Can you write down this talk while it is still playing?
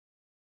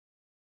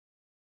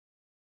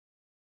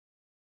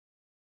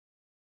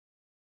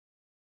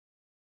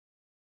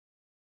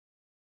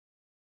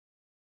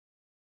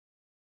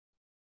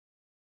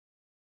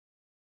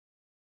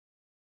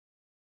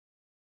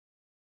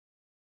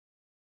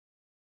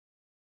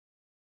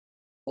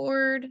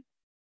board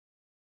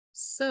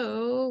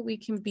so we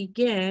can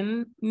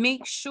begin.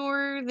 Make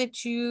sure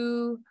that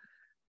you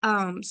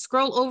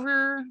scroll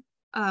over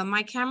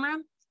my camera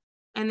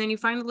and then you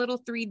find the little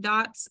 3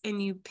 dots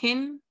and you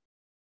pin.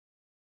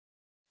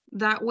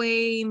 That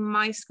way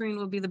my screen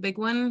will be the big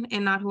one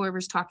and not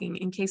whoever's talking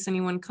in case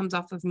anyone comes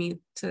off of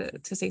mute to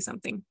say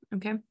something,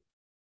 okay?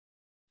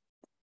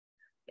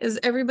 Is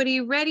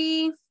everybody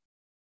ready?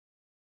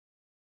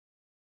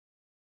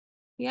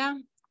 Yeah,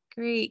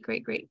 great.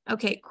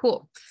 Okay,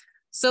 cool.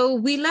 So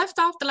we left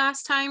off the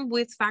last time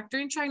with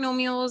factoring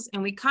trinomials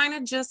and we kind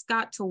of just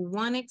got to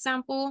one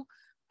example,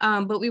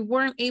 but we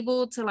weren't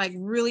able to like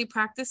really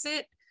practice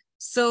it.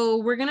 So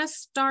we're gonna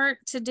start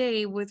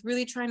today with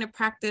really trying to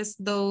practice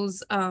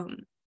those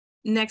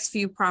next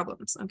few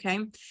problems, okay?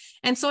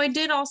 And so I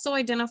did also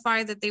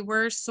identify that they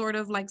were sort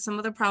of like some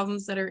of the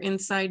problems that are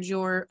inside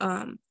your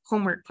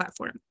homework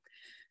platform.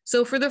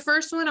 So for the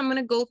first one, I'm going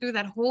to go through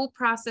that whole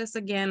process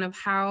again of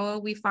how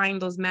we find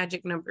those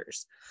magic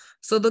numbers.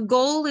 So the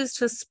goal is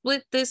to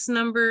split this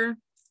number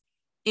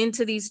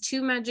into these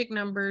 2 magic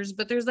numbers,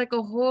 but there's like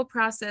a whole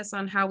process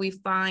on how we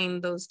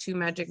find those 2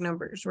 magic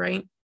numbers,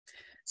 right?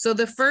 So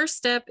the first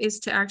step is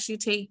to actually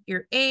take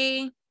your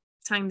A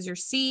times your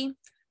C.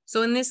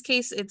 So in this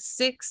case, it's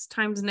 6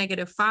 times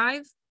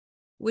 -5,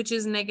 which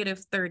is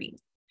 -30.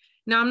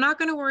 Now I'm not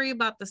going to worry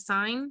about the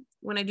sign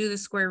when I do the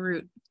square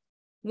root.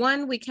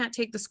 One, we can't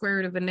take the square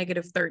root of a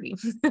 -30.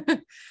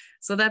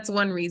 So that's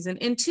one reason.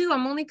 And 2,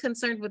 I'm only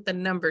concerned with the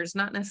numbers,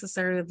 not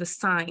necessarily the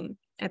sign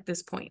at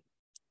this point.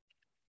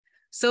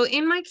 So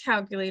in my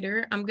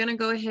calculator, I'm going to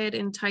go ahead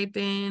and type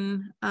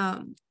in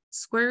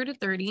square root of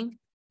 30.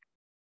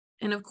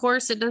 And of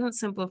course, it doesn't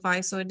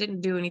simplify, so it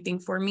didn't do anything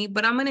for me.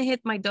 But I'm going to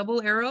hit my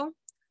double arrow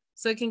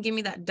so it can give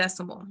me that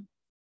decimal.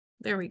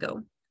 There we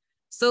go.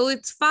 So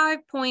it's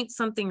 5 point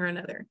something or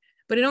another.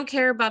 But I don't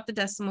care about the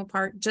decimal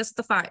part, just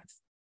the 5.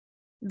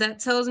 That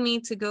tells me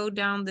to go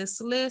down this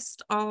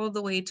list all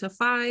the way to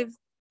 5,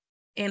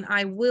 and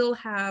I will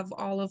have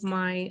all of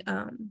my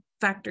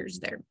factors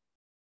there.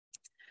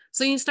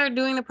 So you start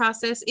doing the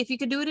process. If you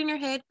could do it in your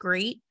head,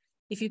 great.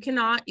 If you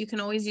cannot, you can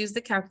always use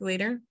the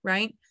calculator,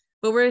 right?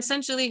 But we're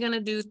essentially going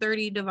to do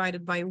 30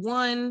 divided by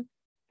 1,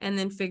 and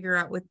then figure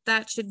out what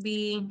that should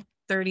be.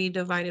 30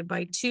 divided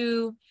by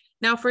 2.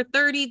 Now for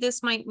 30,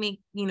 this might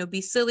make,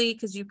 be silly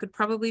because you could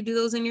probably do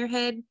those in your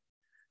head.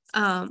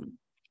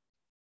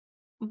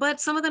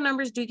 But some of the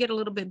numbers do get a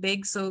little bit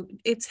big, so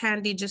it's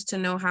handy just to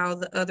know how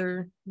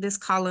this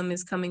column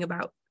is coming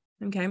about,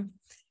 okay?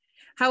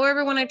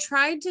 However, when I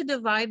tried to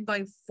divide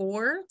by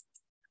 4,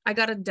 I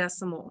got a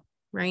decimal,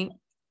 right?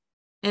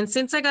 And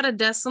since I got a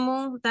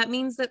decimal, that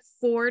means that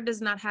 4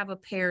 does not have a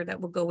pair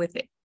that will go with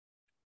it,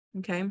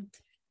 okay?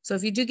 So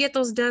if you do get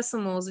those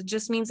decimals, it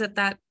just means that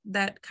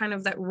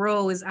that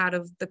row is out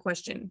of the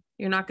question.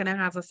 You're not gonna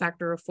have a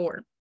factor of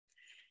 4.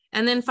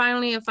 And then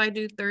finally, if I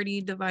do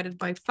 30 divided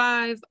by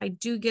 5, I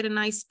do get a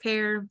nice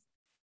pair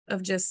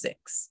of just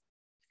 6.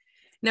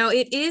 Now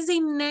it is a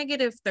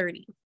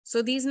 -30.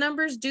 So these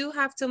numbers do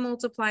have to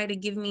multiply to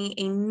give me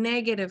a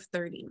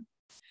 -30.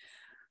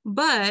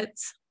 But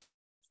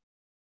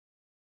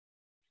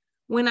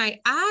when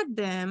I add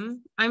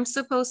them, I'm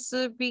supposed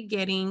to be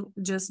getting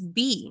just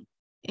B.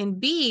 And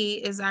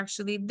B is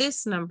actually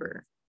this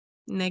number,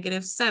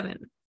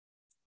 -7.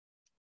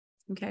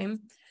 Okay,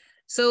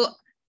 so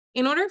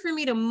in order for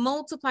me to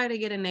multiply to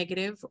get a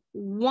negative,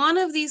 one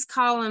of these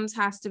columns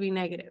has to be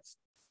negative.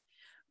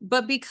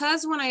 But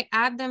because when I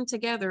add them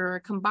together or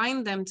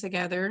combine them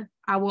together,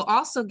 I will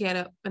also get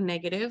a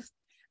negative.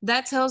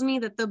 That tells me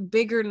that the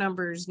bigger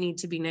numbers need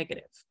to be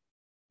negative,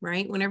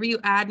 right? Whenever you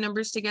add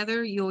numbers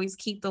together, you always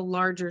keep the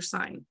larger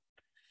sign.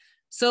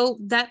 So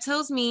that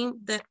tells me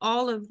that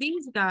all of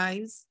these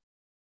guys,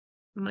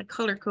 I'm gonna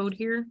color code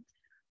here,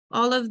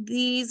 all of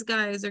these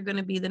guys are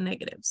gonna be the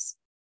negatives,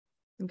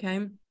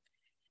 okay?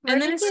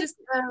 And then it's just,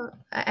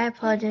 I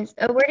apologize.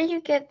 Where did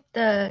you get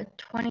the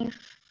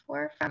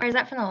 24 from? Or is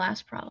that from the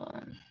last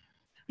problem?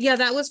 Yeah,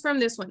 that was from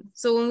this one.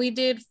 So when we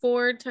did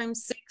 4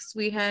 times 6,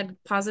 we had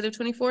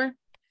 +24.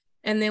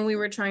 And then we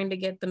were trying to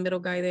get the middle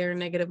guy there,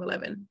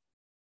 -11.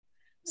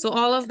 So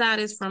all of that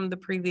is from the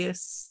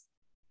previous,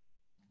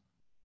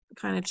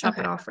 kind of chop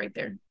it off right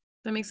there. Does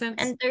that make sense?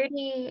 And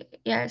 30,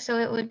 yeah, so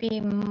it would be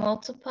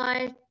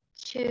multiplied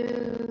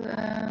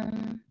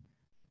to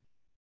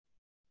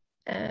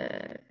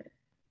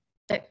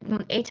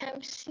A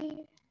times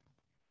C,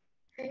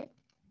 right?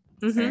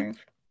 Mm-hmm.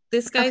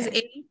 This guy's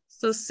A,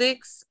 so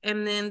 6,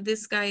 and then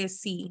this guy is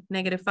C,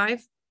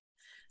 -5.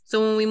 So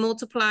when we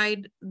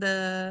multiplied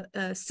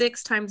the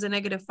 6 times the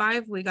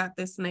 -5, we got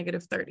this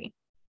 -30.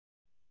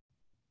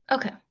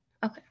 Okay.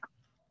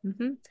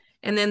 Mm-hmm.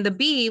 And then the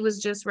B was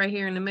just right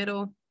here in the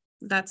middle.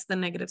 That's the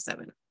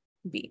 -7,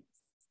 B.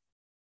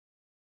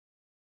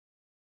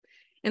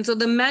 And so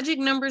the magic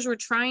numbers we're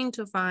trying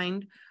to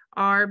find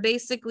are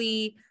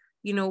basically,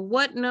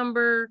 what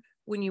number,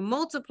 when you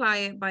multiply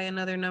it by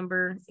another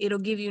number, it'll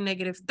give you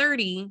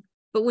 -30.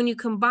 But when you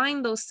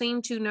combine those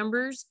same 2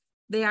 numbers,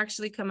 they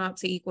actually come out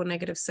to equal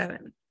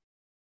 -7.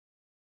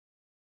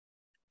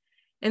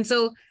 And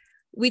so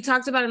we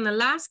talked about in the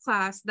last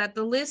class that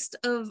the list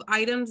of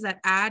items that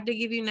add to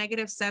give you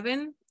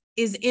 -7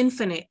 is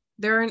infinite.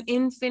 There are an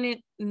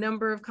infinite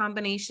number of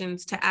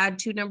combinations to add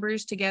two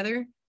numbers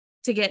together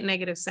to get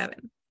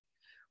 -7.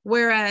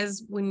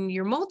 Whereas when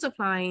you're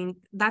multiplying,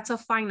 that's a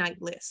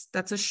finite list.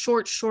 That's a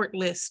short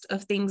list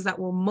of things that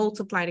will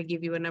multiply to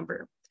give you a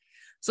number.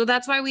 So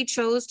that's why we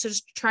chose to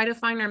try to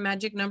find our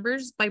magic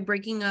numbers by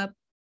breaking up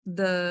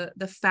the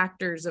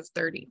factors of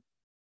 30.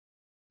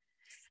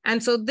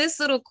 And so this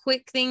little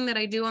quick thing that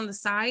I do on the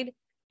side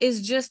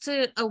is just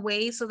a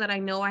way so that I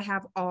know I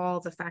have all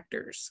the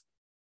factors,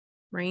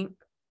 right?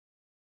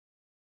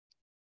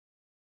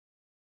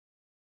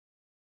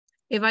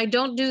 If I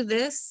don't do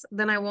this,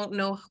 then I won't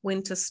know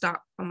when to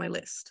stop on my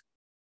list.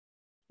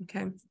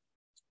 Okay.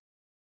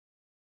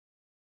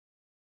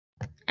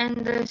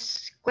 And the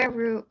square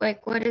root,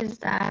 like, what is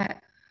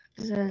that?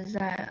 Is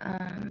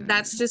that,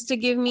 That's just to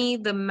give me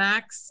the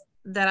max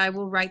that I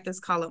will write this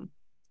column.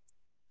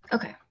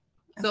 okay.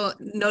 So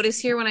notice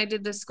here when I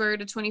did the square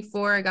root of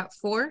 24, I got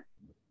 4.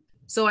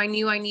 So I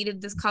knew I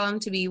needed this column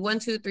to be 1,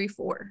 2, 3,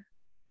 4.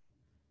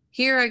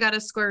 Here I got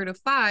a square root of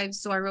 5,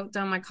 so I wrote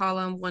down my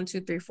column 1,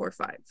 2, 3, 4,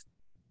 5.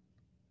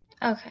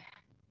 Okay,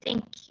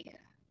 thank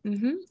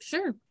you.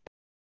 Sure.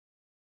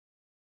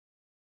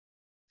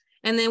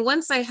 And then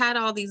once I had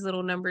all these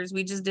little numbers,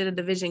 we just did a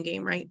division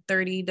game, right?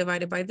 30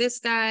 divided by this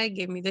guy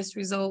gave me this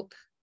result.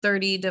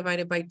 30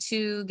 divided by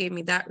 2 gave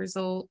me that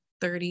result.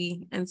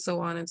 30, and so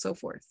on and so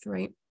forth,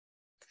 right?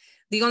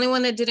 The only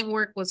one that didn't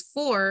work was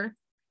 4,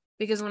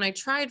 because when I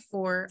tried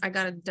 4, I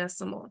got a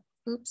decimal.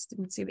 Oops,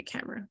 didn't see the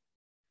camera.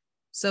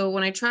 So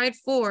when I tried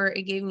 4,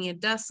 it gave me a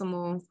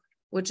decimal,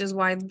 which is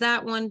why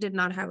that one did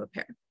not have a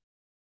pair.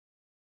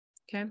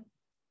 Okay.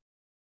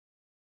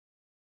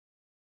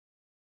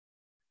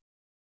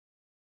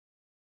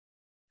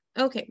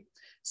 Okay,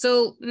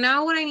 so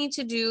now what I need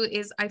to do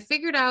is I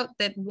figured out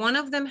that one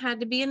of them had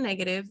to be a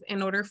negative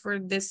in order for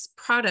this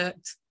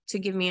product to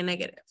give me a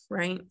negative,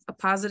 right? A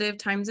positive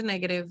times a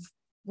negative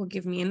will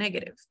give me a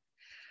negative.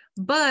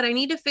 But I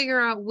need to figure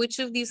out which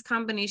of these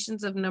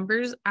combinations of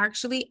numbers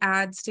actually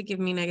adds to give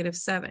me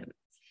 -7.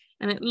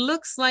 And it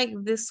looks like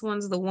this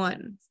one's the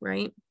one,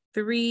 right?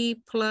 3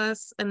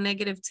 plus a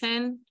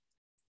 -10.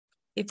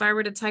 If I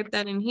were to type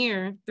that in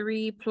here,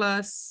 3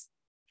 plus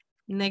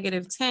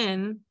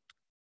 -10,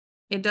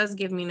 it does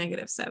give me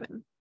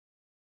 -7.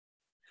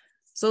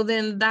 So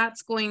then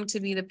that's going to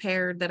be the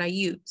pair that I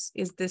use,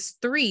 is this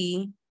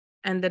 3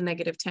 and the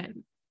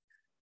 -10.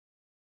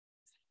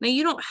 Now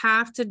you don't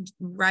have to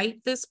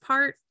write this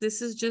part.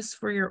 This is just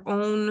for your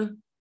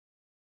own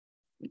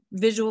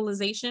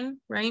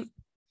visualization, right?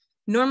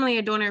 Normally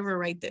I don't ever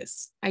write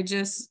this. I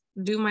just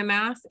do my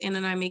math and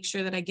then I make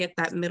sure that I get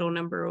that middle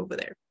number over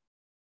there.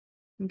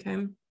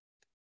 Okay.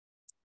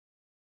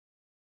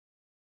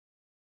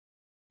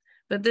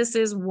 But this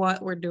is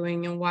what we're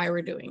doing and why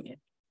we're doing it.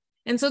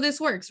 And so this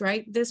works,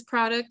 right? This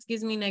product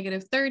gives me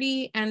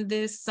 -30 and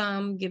this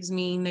sum gives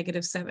me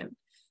 -7.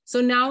 So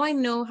now I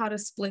know how to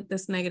split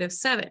this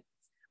 -7,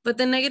 but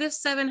the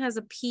 -7 has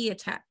a P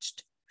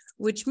attached,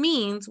 which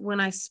means when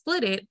I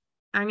split it,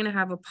 I'm gonna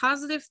have a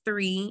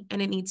 +3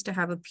 and it needs to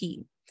have a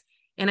P.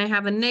 And I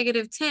have a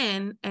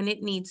 -10 and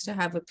it needs to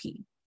have a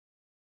P.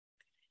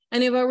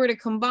 And if I were to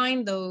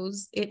combine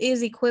those, it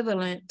is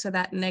equivalent to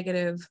that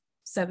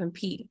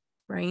 -7P,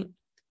 right?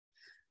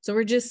 So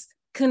we're just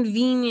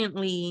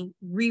conveniently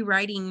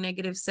rewriting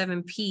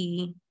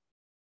 -7P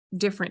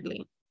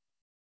differently.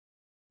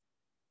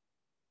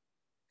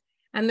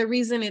 And the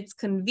reason it's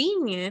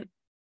convenient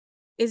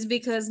is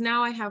because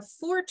now I have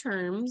 4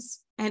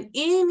 terms, and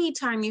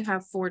anytime you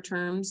have 4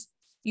 terms,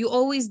 you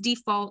always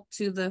default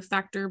to the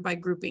factor by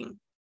grouping.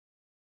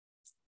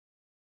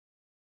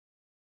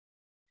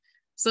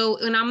 So,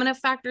 and I'm gonna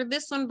factor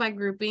this one by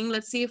grouping.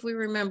 Let's see if we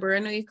remember. I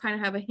know you kind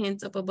of have a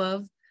hint up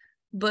above,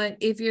 but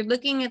if you're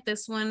looking at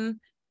this one,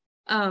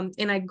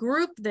 and I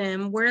group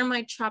them, where am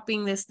I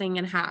chopping this thing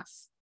in half?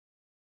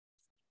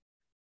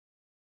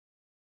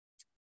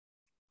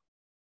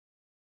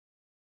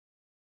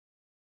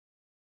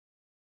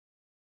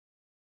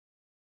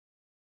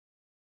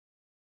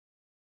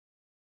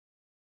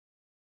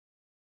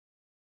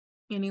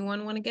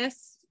 Anyone want to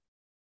guess?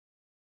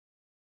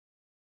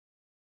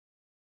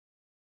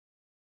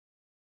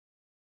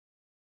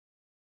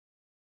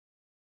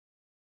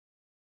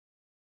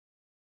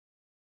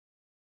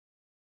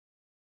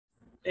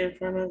 In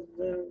front of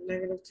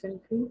the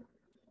 -10P?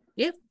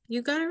 Yep,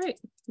 you got it right.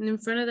 And in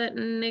front of that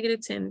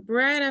 -10,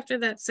 right after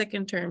that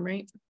second term,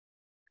 right?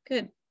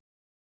 Good.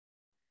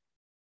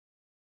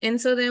 And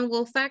so then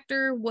we'll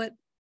factor what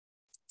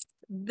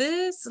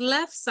this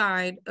left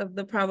side of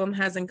the problem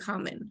has in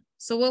common.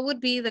 So what would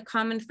be the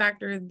common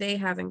factor they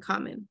have in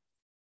common?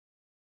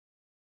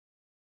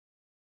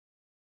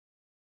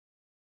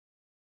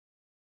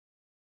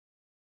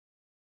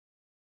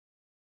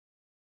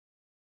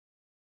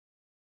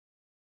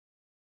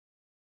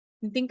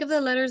 And think of the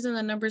letters and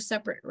the numbers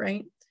separate,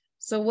 right?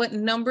 So what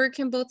number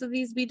can both of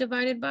these be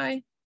divided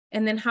by?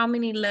 And then how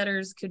many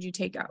letters could you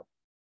take out?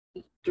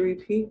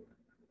 3P?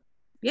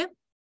 Yep,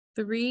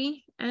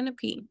 3 and a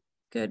P.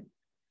 Good.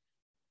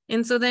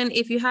 And so then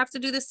if you have to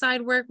do the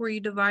side work where you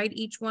divide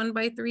each one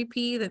by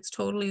 3P, that's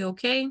totally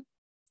okay.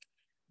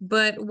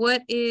 But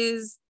what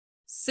is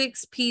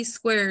 6P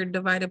squared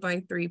divided by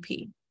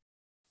 3P?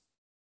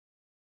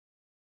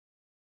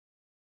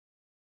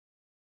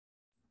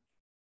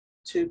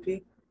 Two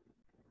P.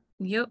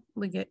 Yep,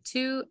 we get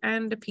 2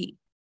 and a P.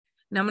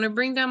 Now I'm going to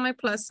bring down my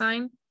plus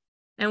sign.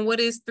 And what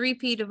is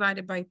 3P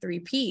divided by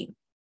 3P?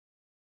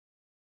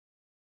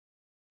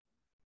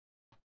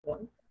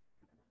 1.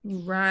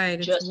 Right,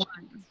 it's Just 1.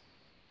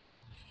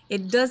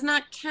 It does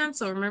not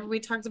cancel. Remember we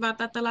talked about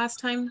that the last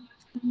time?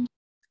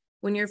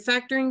 When you're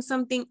factoring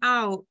something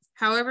out,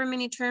 however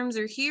many terms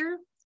are here,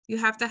 you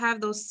have to have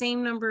those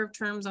same number of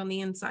terms on the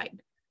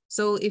inside.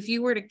 So if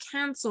you were to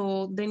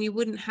cancel, then you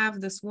wouldn't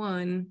have this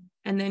 1,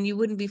 and then you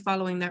wouldn't be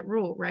following that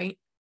rule, right?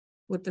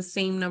 With the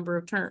same number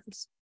of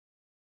terms.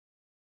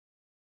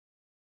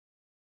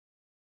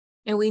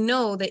 And we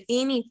know that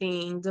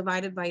anything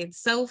divided by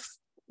itself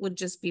would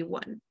just be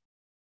 1.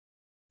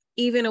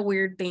 Even a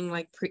weird thing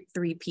like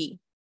 3P.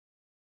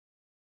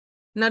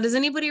 Now, does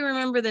anybody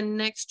remember the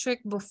next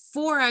trick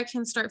before I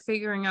can start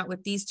figuring out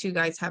what these two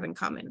guys have in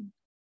common?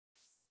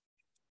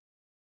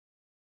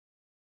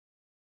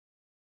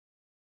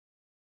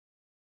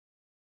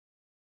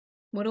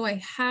 What do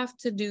I have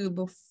to do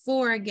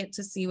before I get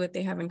to see what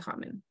they have in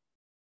common?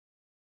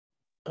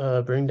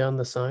 Bring down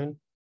the sign.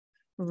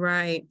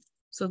 Right.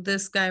 So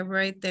this guy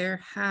right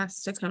there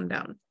has to come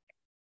down.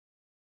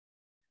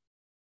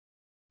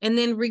 And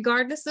then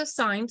regardless of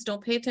signs,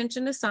 don't pay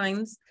attention to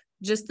signs,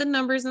 just the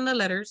numbers and the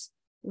letters.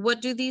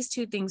 What do these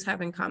two things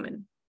have in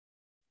common?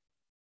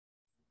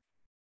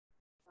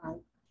 5.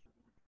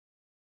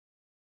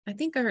 I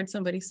think I heard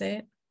somebody say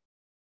it.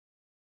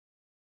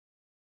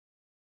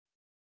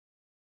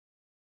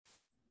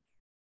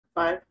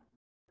 5.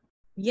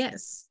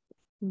 Yes,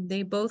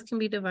 they both can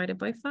be divided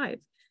by 5,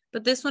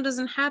 but this one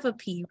doesn't have a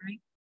P, right?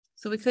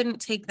 So we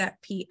couldn't take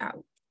that P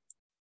out.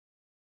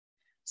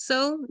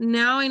 So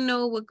now I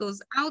know what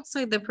goes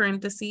outside the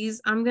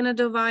parentheses. I'm going to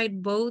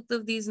divide both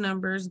of these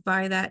numbers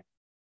by that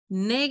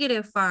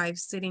 -5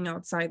 sitting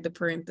outside the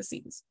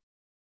parentheses.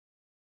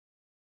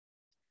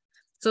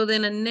 So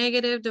then a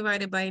negative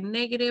divided by a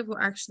negative will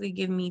actually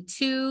give me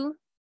 2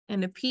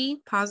 and a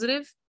P,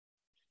 positive.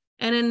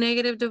 And a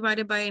negative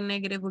divided by a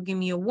negative will give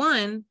me a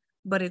 1,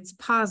 but it's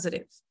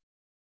positive.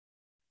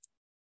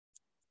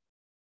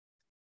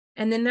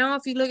 And then now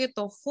if you look at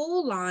the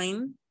whole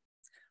line,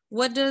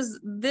 what does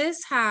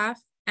this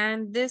half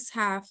and this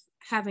half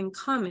have in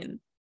common?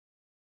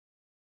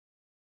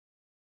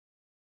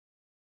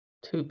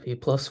 2P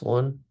plus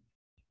 1.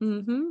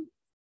 Mm-hmm.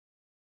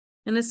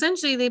 And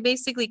essentially they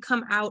basically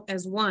come out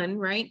as 1,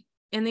 right?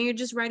 And then you're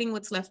just writing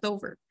what's left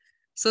over.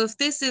 So if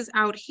this is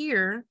out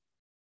here,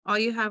 all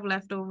you have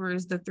left over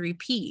is the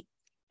 3P.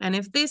 And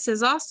if this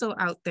is also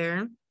out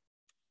there,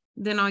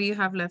 then all you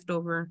have left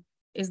over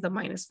is the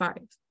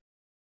 -5.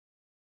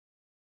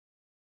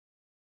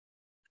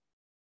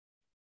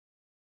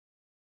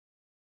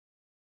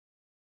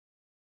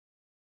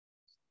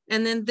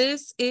 And then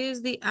this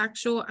is the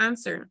actual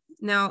answer.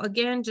 Now,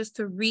 again, just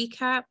to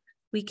recap,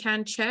 we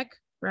can check,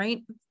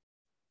 right?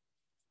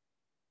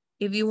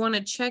 If you want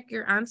to check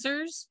your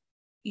answers,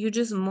 you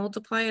just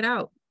multiply it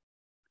out.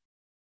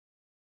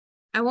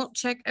 I won't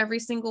check every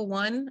single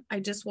one. I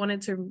just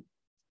wanted to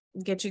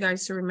get you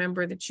guys to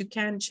remember that you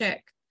can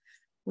check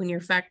when you're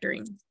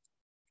factoring.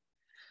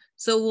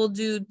 So we'll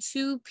do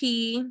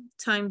 2P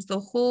times the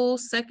whole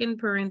second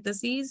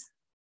parentheses,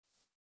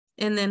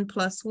 and then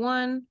plus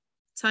 1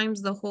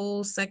 times the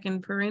whole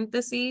second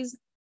parentheses.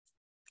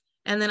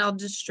 And then I'll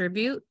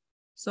distribute.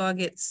 So I'll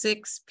get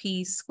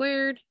 6P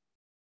squared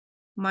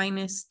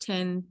minus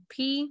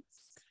 10P.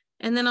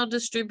 And then I'll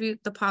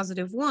distribute the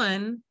positive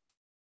 1,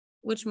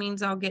 which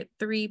means I'll get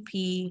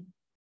 3P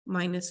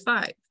minus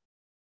 5.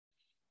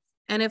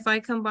 And if I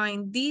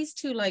combine these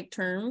two like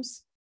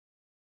terms,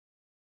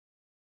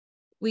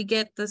 we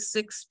get the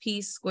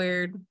 6P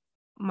squared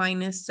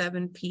minus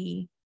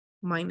 7P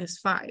minus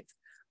 5,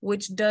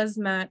 which does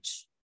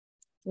match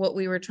what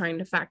we were trying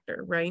to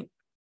factor, right?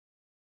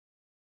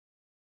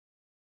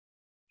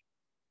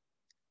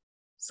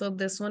 So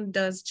this one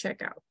does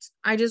check out.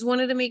 I just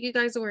wanted to make you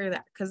guys aware of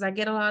that because I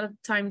get a lot of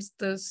times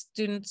the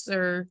students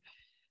are,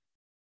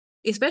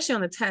 especially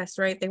on the test,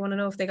 right? They want to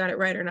know if they got it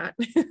right or not.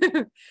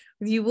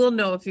 You will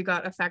know if you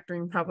got a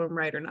factoring problem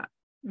right or not,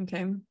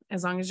 okay?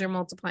 As long as you're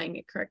multiplying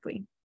it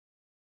correctly.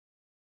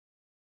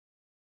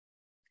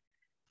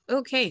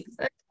 Okay.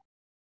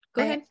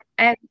 Go ahead.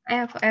 I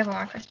have one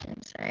more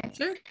question, sorry.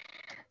 Sure.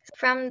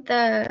 From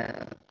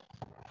the,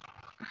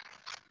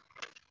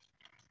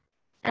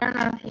 I don't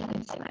know if you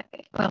can see my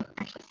face. Well,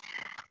 actually.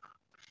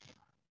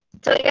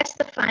 So I guess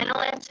the final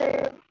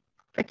answer,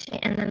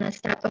 and then the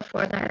step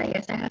before that, I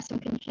guess I have some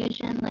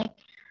confusion. Like,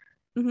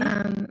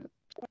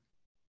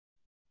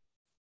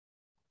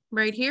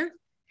 Right here?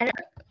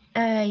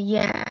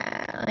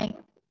 yeah, like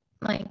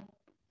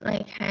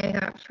how I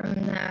got from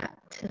that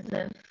to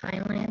the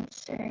final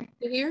answer.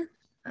 Here?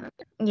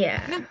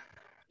 Yeah.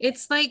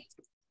 It's like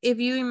if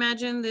you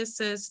imagine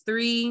this as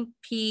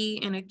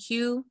 3p and a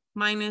q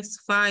minus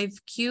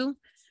 5q,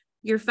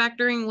 you're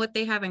factoring what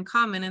they have in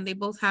common, and they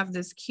both have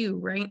this q,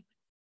 right?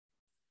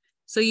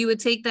 So you would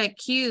take that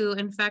q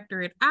and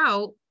factor it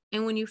out,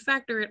 and when you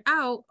factor it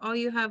out, all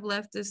you have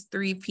left is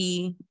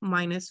 3p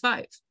minus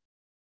 5.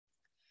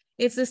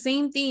 It's the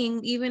same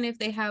thing even if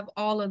they have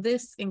all of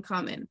this in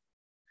common.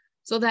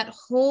 So that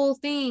whole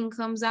thing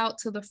comes out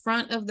to the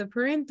front of the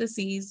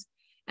parentheses,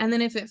 and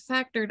then if it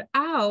factored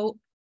out,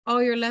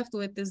 all you're left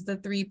with is the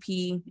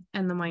 3p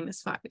and the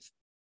minus 5.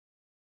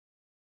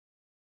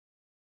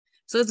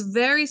 So it's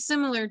very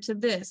similar to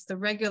this, the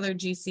regular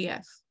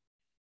GCF.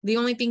 The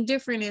only thing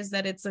different is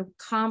that it's a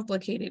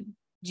complicated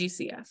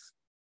GCF,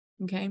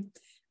 okay?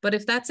 But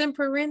if that's in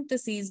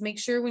parentheses, make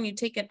sure when you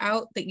take it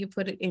out that you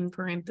put it in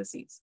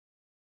parentheses.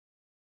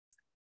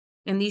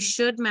 And these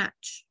should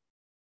match.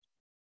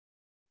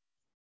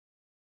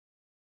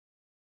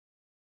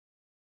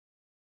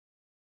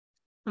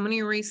 I'm going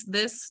to erase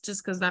this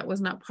just because that was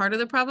not part of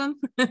the problem.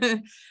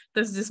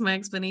 That's just my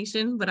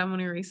explanation, but I'm going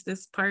to erase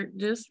this part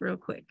just real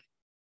quick.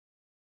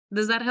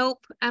 Does that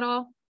help at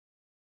all?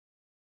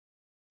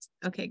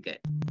 Okay, good.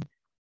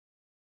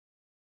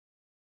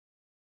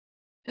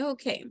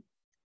 Okay.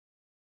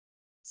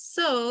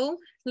 So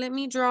let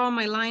me draw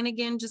my line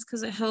again just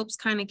because it helps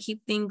kind of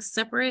keep things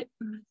separate.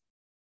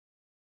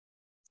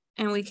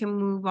 And we can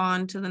move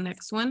on to the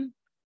next one.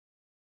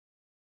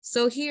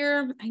 So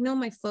here, I know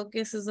my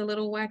focus is a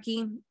little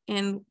wacky,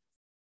 and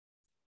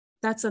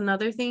that's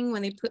another thing.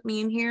 When they put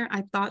me in here,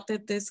 I thought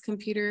that this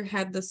computer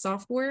had the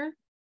software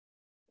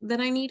that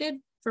I needed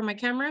for my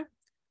camera,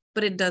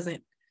 but it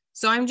doesn't.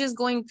 So I'm just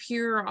going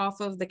pure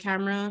off of the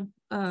camera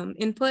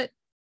input.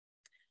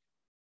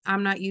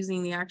 I'm not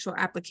using the actual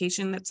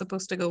application that's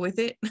supposed to go with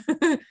it.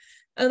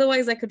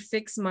 Otherwise, I could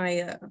fix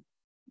my,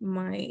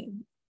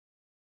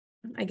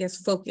 I guess,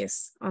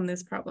 focus on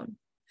this problem.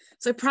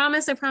 So I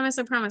promise, I'm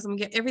gonna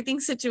get everything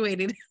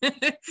situated.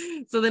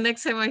 So the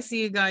next time I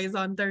see you guys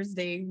on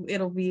Thursday,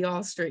 it'll be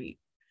all straight.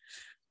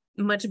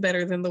 Much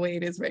better than the way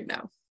it is right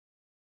now.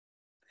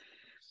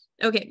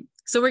 Okay,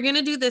 so we're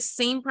gonna do the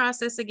same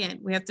process again.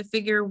 We have to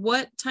figure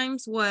what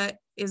times what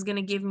is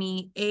gonna give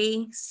me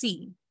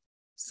AC.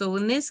 So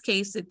in this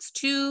case, it's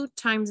 2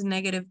 times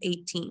negative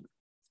 18.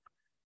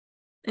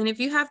 And if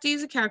you have to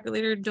use a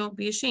calculator, don't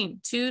be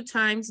ashamed. 2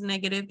 times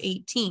negative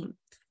 18.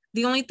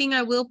 The only thing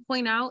I will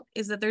point out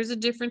is that there's a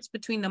difference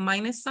between the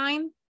minus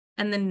sign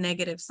and the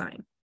negative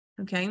sign,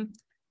 okay?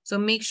 So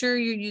make sure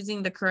you're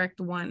using the correct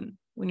one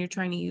when you're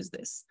trying to use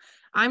this.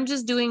 I'm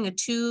just doing a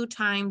 2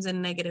 times a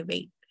negative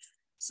 8.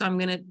 So I'm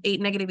gonna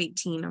negative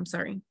 18, I'm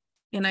sorry.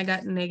 And I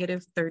got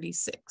negative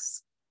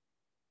 36.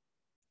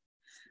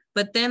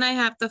 But then I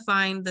have to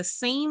find the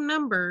same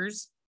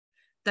numbers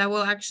that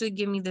will actually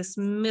give me this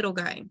middle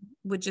guy,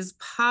 which is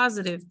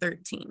positive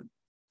 13.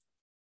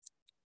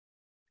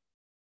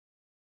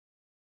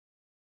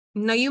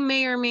 Now you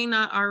may or may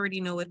not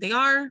already know what they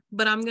are,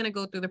 but I'm gonna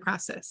go through the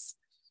process.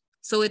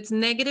 So it's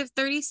negative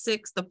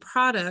 36, the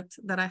product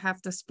that I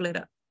have to split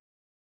up.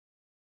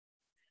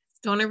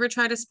 Don't ever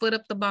try to split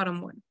up the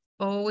bottom one.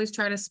 Always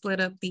try to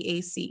split up the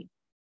AC.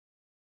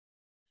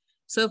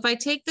 So if I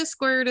take the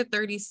square root of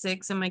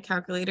 36 in my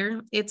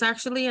calculator, it's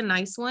actually a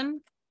nice one.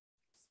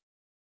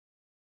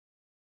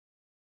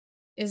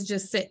 It's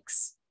just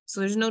 6. So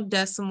there's no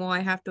decimal I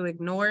have to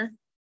ignore.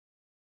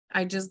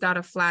 I just got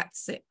a flat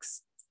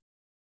 6.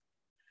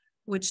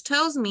 Which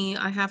tells me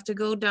I have to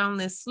go down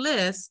this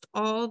list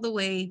all the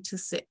way to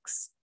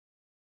 6.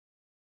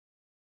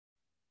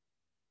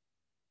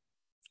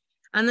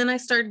 And then I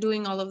start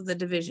doing all of the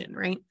division,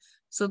 right?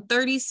 So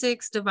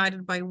 36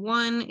 divided by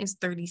 1 is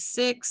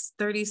 36.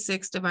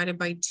 36 divided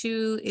by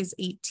 2 is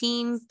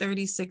 18.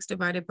 36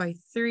 divided by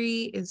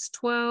 3 is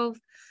 12.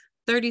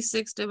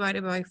 36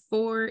 divided by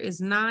 4 is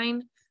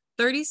 9.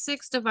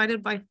 36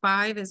 divided by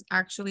 5 is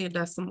actually a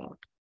decimal.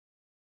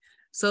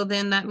 So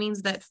then that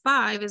means that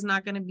 5 is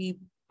not going to be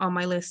on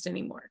my list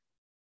anymore.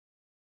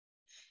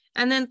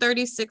 And then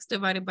 36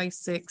 divided by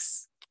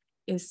 6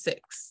 is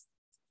 6.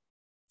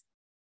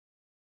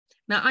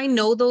 Now I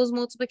know those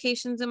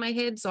multiplications in my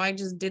head, so I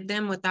just did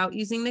them without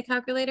using the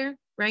calculator,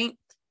 right?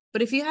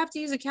 But if you have to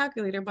use a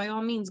calculator, by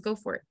all means, go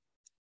for it.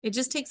 It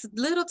just takes a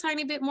little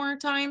tiny bit more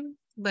time,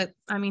 but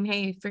I mean,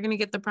 hey, if you're going to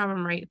get the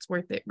problem right, it's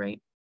worth it, right?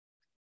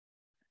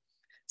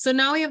 So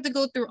now we have to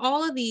go through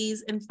all of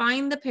these and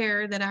find the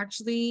pair that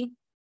actually,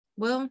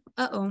 well,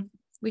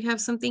 we have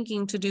some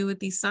thinking to do with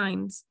these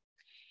signs.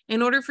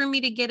 In order for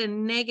me to get a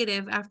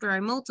negative after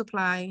I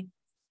multiply,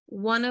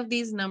 one of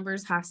these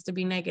numbers has to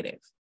be negative.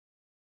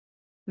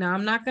 Now,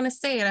 I'm not going to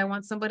say it. I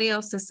want somebody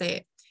else to say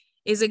it.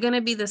 Is it going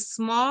to be the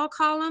small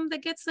column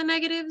that gets the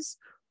negatives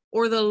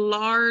or the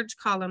large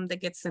column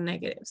that gets the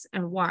negatives,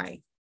 and why?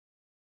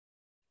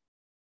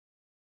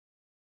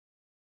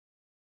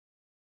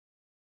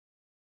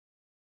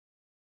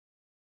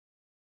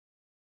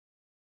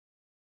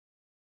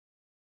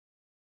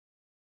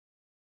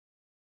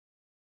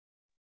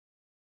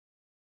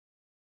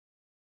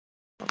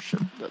 Oh,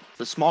 shit.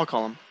 The small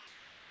column.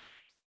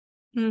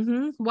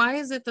 Why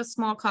is it the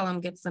small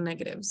column gets the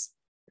negatives?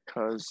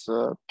 Because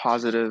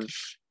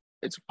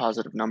it's a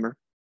positive number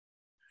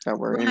that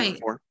we're aiming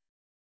for.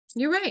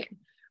 You're right.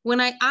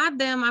 When I add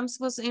them, I'm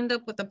supposed to end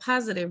up with a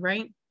positive,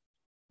 right?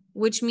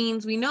 Which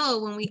means we know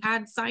when we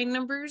add sign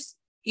numbers,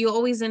 you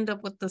always end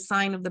up with the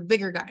sign of the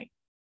bigger guy.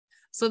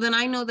 So then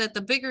I know that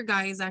the bigger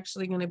guy is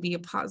actually going to be a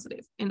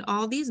positive. And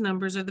all these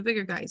numbers are the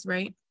bigger guys,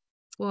 right?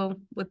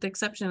 Well, with the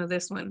exception of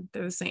this one,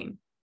 they're the same.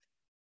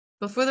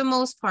 But for the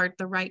most part,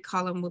 the right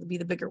column will be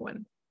the bigger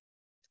one.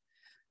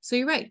 So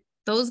you're right.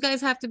 Those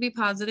guys have to be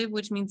positive,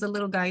 which means the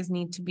little guys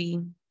need to be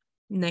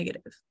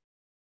negative.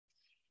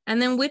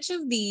 And then which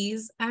of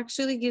these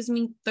actually gives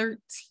me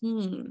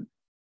 13?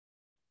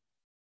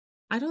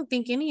 I don't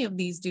think any of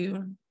these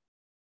do,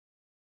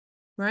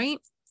 right?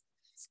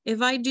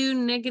 If I do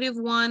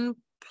 -1,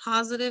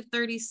 positive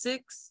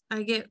 36,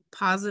 I get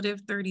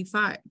positive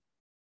 35.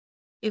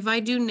 If I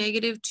do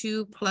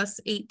 -2 plus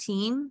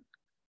 18,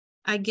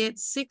 I get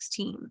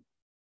 16.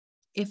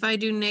 If I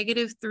do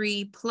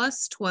 -3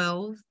 plus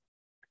 12,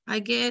 I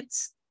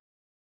get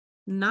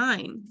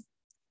 9.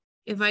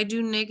 If I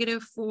do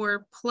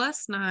 -4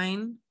 plus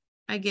 9,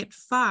 I get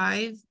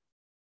 5.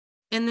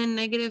 And then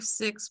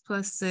 -6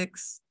 plus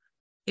 6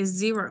 is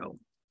 0.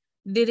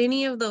 Did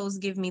any of those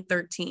give me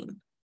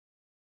 13?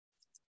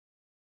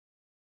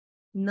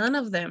 None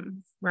of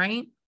them,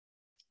 right?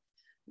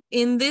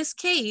 In this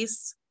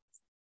case,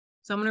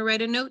 so I'm going to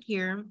write a note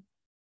here.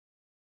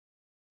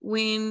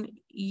 When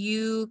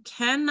you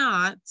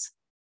cannot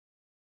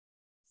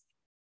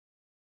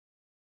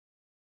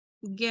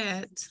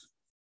get,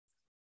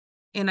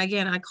 and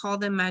again, I call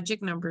them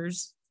magic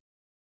numbers.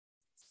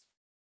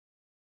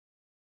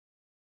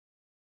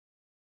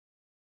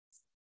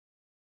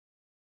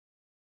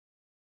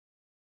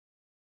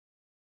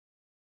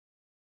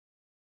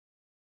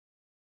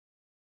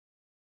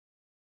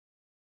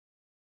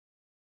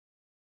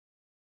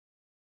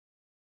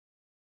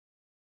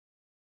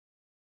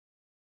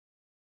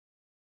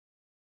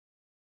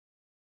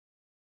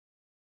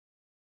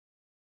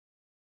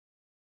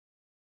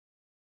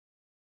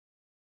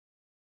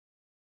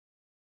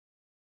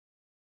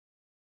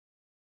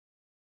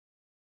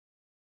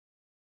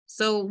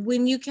 So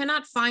when you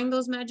cannot find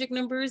those magic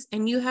numbers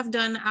and you have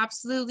done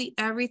absolutely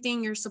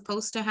everything you're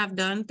supposed to have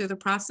done through the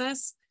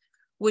process,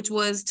 which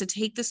was to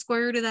take the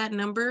square root of that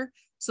number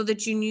so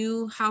that you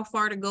knew how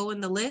far to go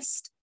in the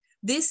list,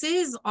 this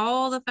is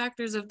all the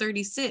factors of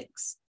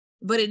 36,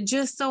 but it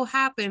just so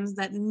happens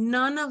that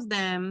none of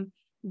them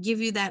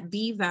give you that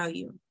B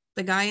value,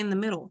 the guy in the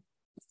middle.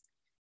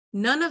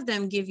 None of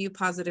them give you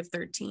positive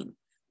 13.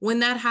 When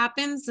that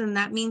happens, then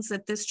that means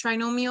that this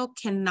trinomial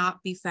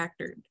cannot be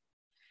factored.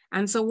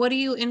 And so what do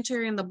you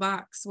enter in the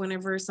box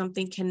whenever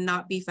something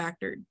cannot be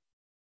factored?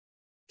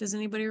 Does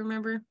anybody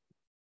remember?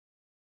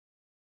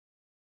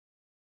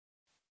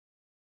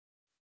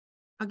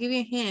 I'll give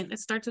you a hint. It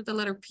starts with the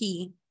letter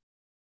P.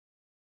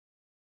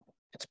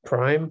 It's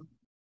prime.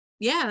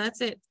 Yeah, that's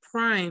it,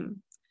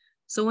 prime.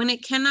 So when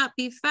it cannot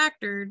be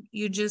factored,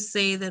 you just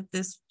say that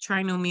this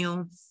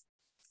trinomial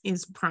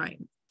is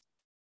prime.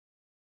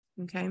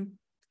 Okay.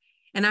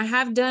 And I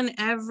have done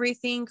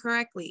everything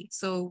correctly.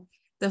 So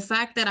the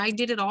fact that I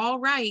did it all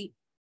right,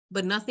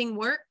 but nothing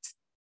worked,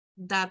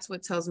 that's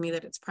what tells me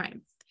that it's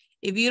prime.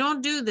 If you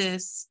don't do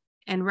this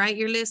and write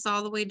your list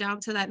all the way down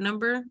to that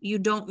number, you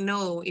don't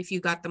know if you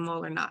got them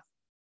all or not.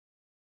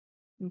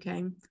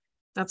 Okay.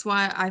 That's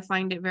why I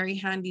find it very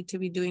handy to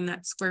be doing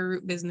that square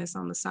root business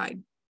on the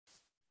side.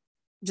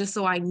 Just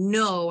so I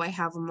know I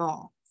have them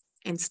all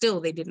and still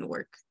they didn't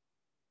work.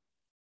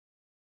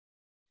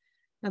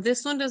 Now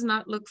this one does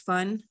not look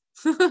fun.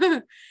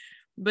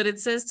 But it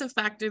says to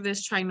factor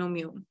this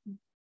trinomial.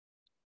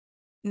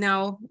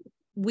 Now,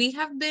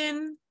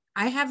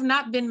 I have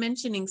not been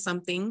mentioning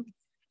something,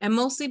 and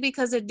mostly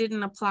because it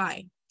didn't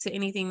apply to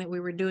anything that we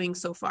were doing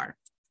so far.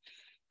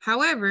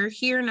 However,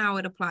 here now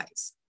it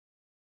applies.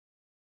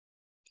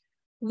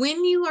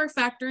 When you are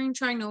factoring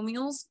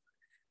trinomials,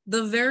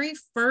 the very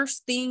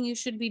first thing you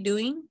should be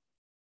doing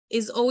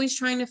is always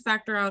trying to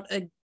factor out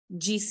a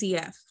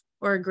GCF,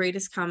 or a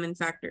greatest common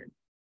factor.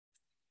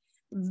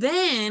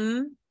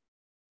 Then,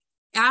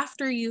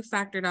 after you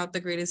factored out the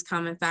greatest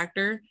common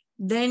factor,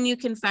 then you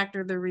can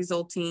factor the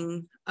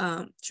resulting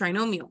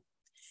trinomial.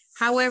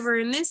 However,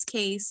 in this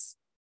case,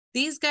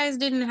 these guys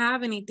didn't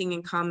have anything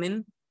in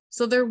common,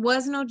 so there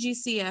was no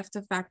GCF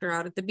to factor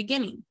out at the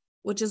beginning,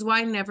 which is why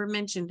I never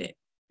mentioned it,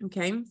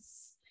 okay?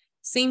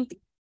 Same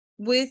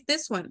with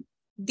this one.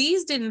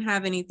 These didn't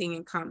have anything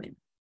in common.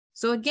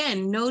 So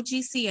again, no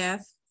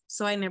GCF,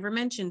 so I never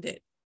mentioned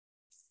it.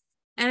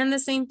 And the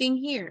same thing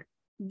here.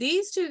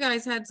 These two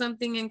guys had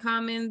something in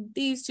common.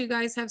 These two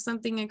guys have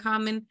something in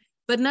common,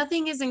 but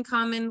nothing is in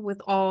common with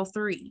all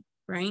three,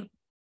 right?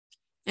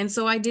 And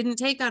so I didn't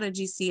take out a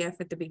GCF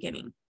at the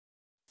beginning.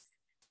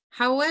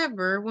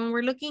 However, when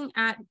we're looking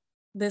at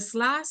this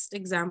last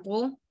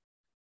example,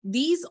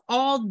 these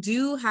all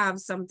do have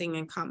something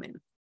in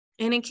common.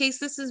 And in case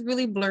this is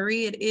really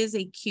blurry, it is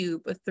a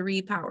cube, a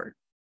 3 power,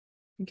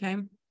 okay?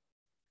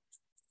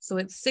 So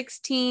it's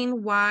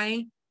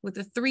 16y with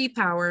a 3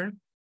 power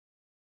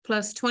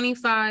plus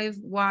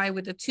 25y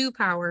with a 2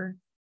 power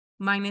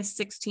minus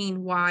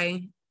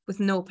 16y with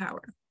no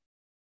power.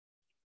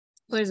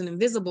 Well, there's an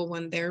invisible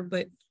one there,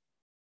 but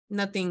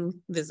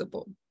nothing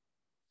visible.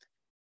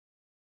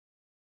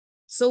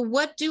 So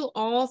what do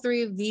all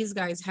three of these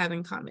guys have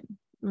in common?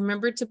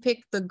 Remember to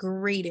pick the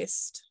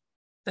greatest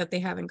that they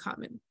have in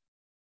common.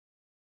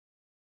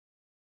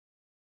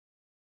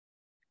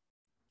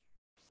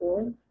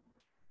 4.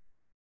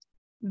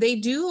 They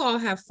do all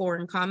have 4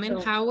 in common.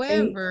 No,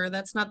 However,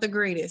 that's not the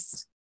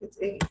greatest. It's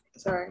 8.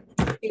 Sorry.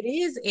 It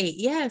is 8.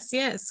 Yes,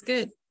 yes,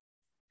 good.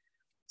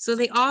 So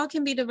they all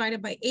can be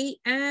divided by 8.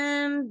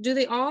 And do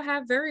they all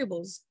have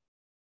variables?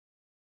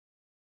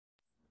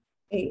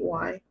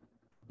 8y.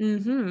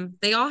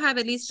 They all have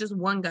at least just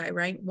one guy,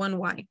 right? One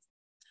y.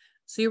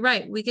 So you're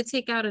right. We could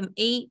take out an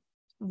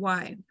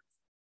 8y.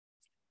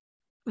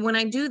 When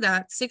I do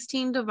that,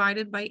 16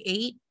 divided by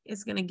 8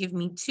 is going to give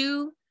me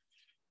 2.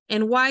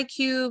 And y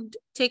cubed,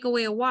 take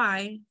away a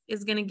y,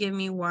 is going to give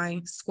me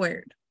y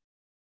squared.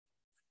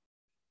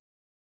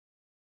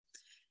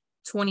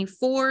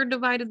 24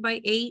 divided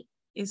by 8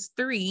 is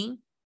 3.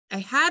 I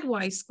had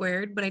y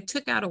squared, but I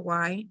took out a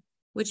y,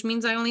 which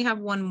means I only have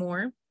one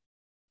more.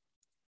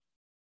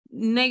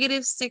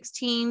 Negative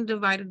 16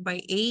 divided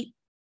by 8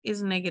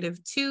 is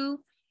negative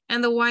 2.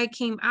 And the y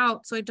came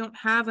out, so I don't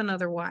have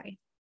another y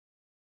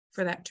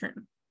for that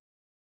term.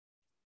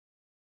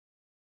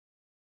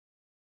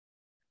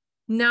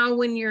 Now,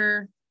 when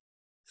you're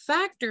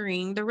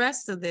factoring the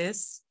rest of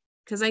this,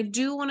 because I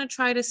do want to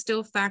try to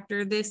still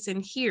factor this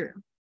in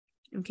here,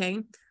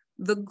 okay?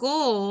 The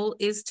goal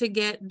is to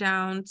get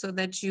down so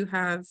that you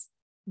have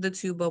the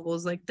 2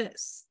 bubbles like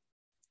this.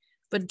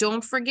 But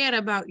don't forget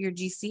about your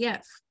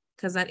GCF,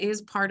 because that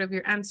is part of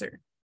your answer.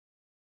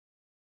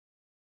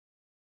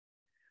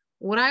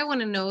 What I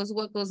want to know is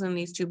what goes in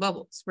these 2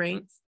 bubbles,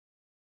 right?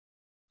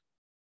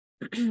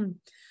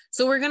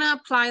 So we're going to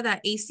apply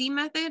that AC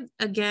method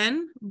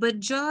again, but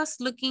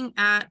just looking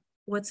at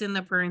what's in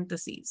the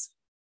parentheses.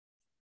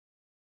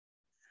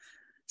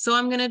 So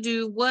I'm going to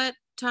do what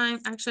time,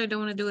 actually I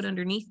don't want to do it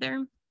underneath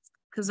there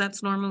because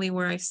that's normally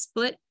where I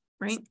split,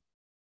 right?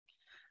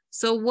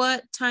 So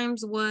what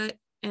times what,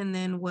 and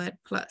then what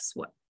plus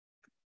what.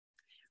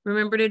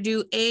 Remember to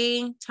do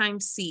A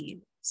times C.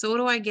 So what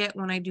do I get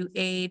when I do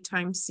A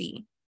times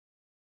C?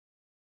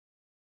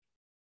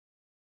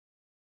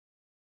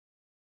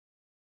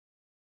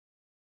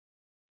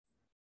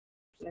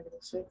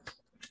 -6.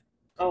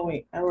 Oh,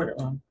 wait, I wrote it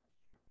wrong.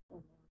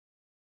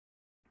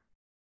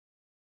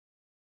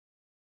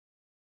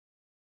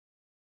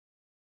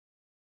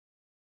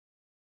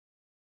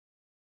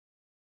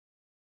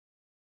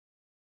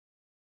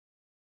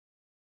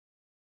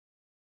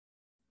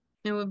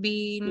 It would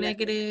be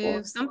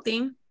negative -4.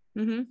 something.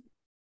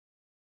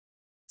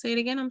 Say it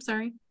again, I'm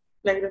sorry.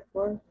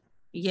 -4.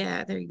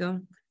 Yeah, there you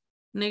go.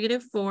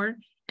 -4.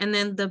 And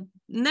then the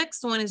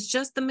next one is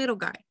just the middle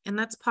guy, and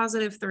that's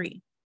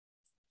 +3.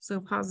 So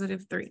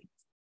 +3.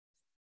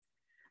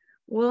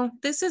 Well,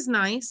 this is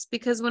nice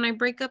because when I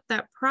break up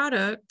that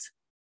product,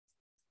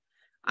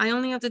 I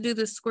only have to do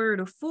the square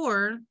root of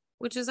 4,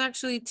 which is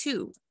actually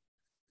 2,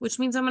 which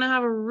means I'm going to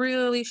have a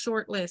really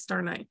short list,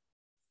 aren't I?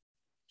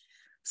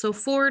 So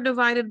 4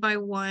 divided by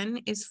 1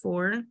 is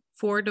 4.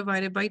 4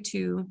 divided by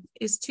 2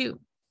 is 2.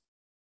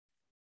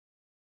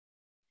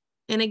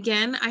 And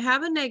again, I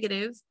have a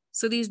negative,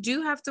 so these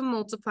do have to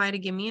multiply to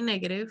give me a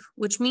negative,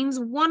 which means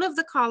one of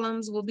the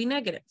columns will be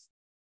negative.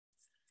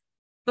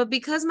 But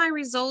because my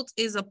result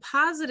is a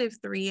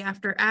 +3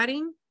 after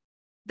adding,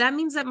 that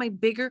means that my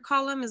bigger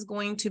column is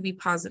going to be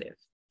positive.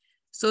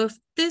 So if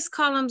this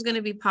column is going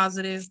to be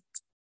positive,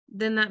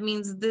 then that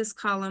means this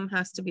column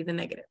has to be the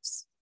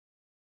negatives.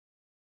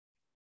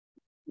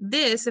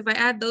 This, if I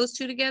add those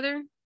 2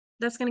 together,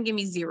 that's going to give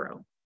me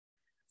 0.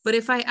 But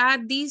if I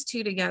add these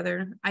 2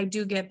 together, I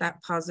do get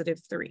that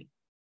 +3.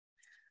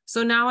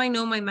 So now I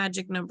know my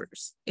magic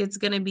numbers. It's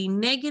going to be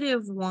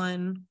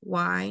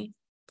 -1y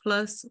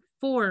plus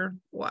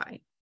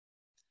 4y.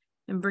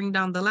 And bring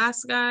down the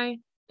last guy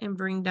and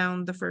bring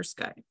down the first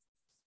guy.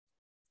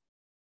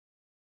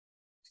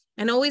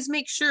 And always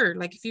make sure,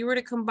 like if you were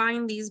to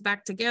combine these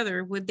back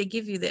together, would they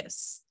give you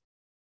this?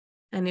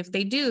 And if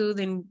they do,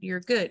 then you're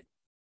good.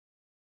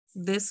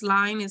 This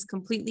line is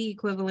completely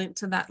equivalent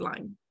to that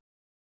line.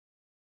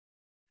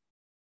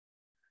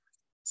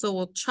 So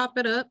we'll chop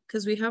it up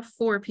because we have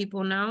 4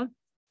 people now.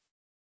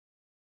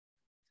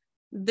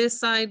 This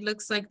side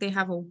looks like they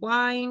have a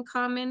y in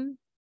common.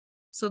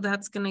 So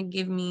that's going to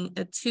give me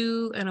a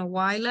 2 and a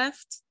y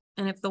left.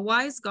 And if the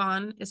y's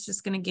gone, it's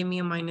just going to give me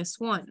a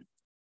 -1.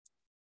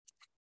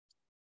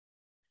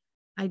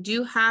 I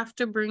do have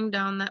to bring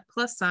down that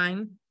plus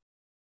sign.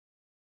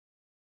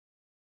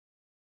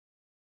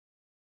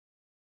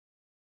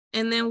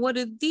 And then what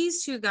do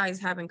these 2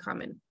 guys have in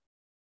common?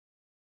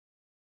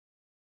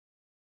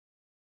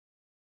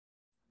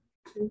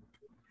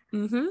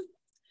 2.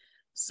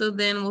 So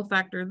then we'll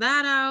factor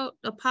that out.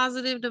 A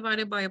positive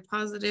divided by a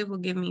positive will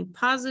give me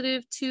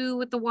 +2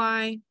 with the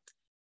y.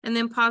 And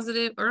then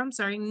positive, or I'm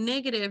sorry,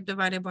 negative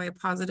divided by a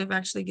positive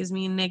actually gives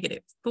me a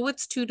negative. But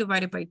what's 2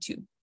 divided by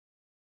 2?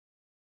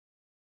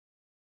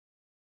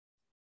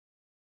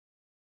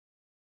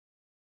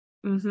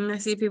 I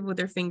see people with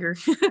their finger.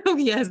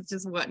 Yes,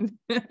 just 1.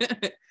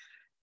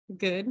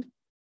 Good.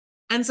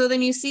 And so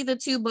then you see the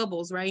 2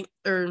 bubbles, right?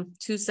 Or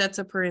 2 sets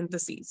of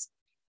parentheses.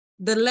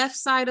 The left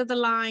side of the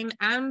line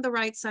and the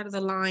right side of the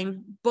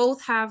line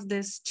both have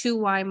this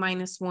 2y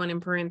minus 1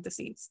 in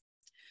parentheses.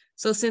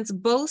 So since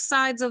both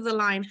sides of the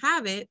line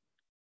have it,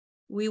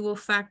 we will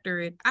factor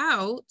it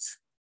out.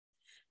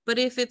 But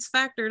if it's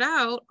factored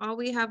out, all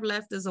we have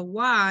left is a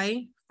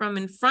y from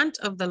in front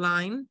of the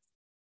line.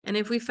 And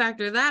if we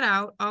factor that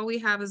out, all we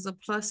have is a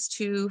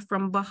 +2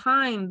 from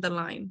behind the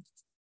line.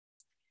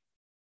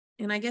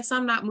 And I guess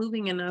I'm not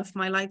moving enough.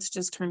 My lights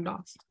just turned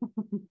off.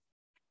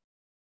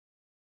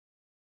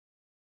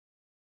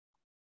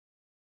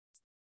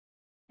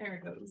 There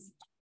it goes.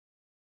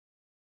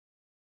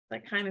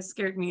 That kind of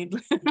scared me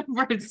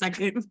for a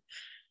second.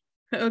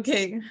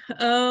 Okay.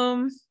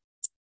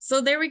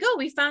 So there we go.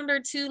 We found our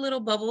 2 little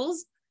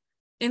bubbles.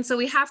 And so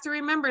we have to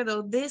remember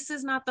though, this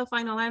is not the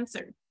final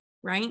answer,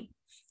 right?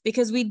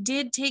 Because we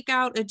did take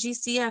out a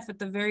GCF at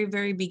the very,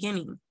 very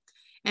beginning.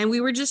 And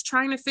we were just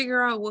trying to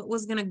figure out what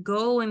was going to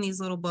go in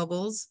these little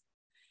bubbles.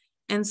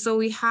 And so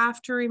we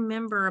have to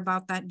remember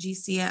about that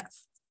GCF.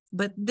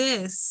 But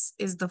this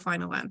is the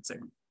final answer.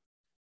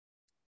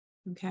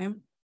 Okay.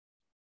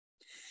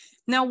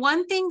 Now,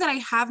 one thing that I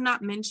have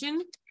not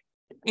mentioned,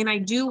 and I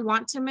do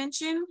want to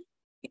mention,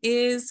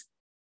 is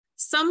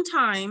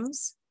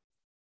sometimes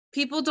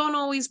people don't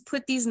always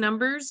put these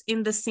numbers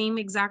in the same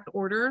exact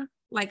order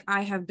like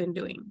I have been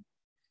doing.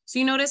 So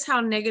you notice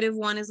how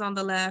 -1 is on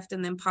the left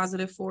and then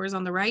 +4 is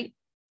on the right.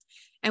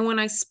 And when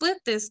I split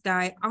this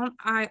guy,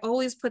 I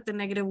always put the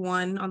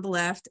 -1 on the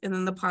left and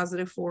then the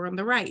 +4 on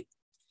the right.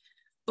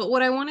 But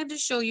what I wanted to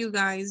show you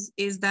guys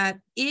is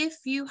that if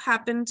you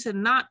happen to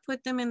not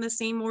put them in the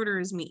same order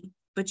as me,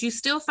 but you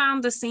still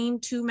found the same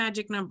 2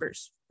 magic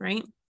numbers,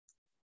 right?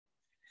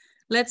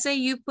 Let's say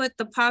you put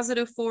the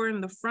 +4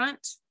 in the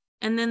front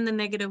and then the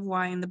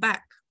 -y in the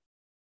back.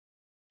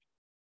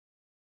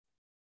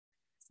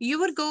 You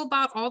would go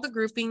about all the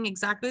grouping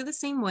exactly the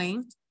same way,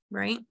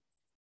 right?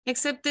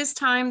 Except this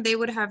time they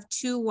would have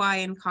 2y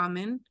in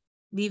common,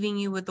 leaving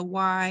you with a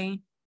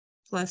y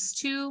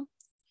 +2.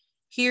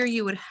 Here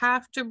you would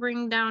have to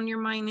bring down your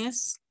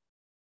minus.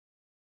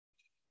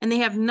 And they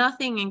have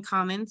nothing in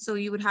common, so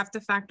you would have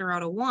to factor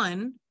out a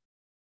 1,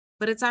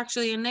 but it's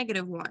actually a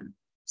 -1.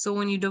 So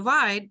when you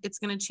divide, it's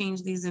going to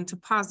change these into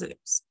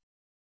positives.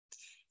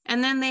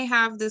 And then they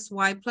have this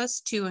y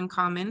 +2 in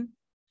common.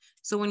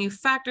 So when you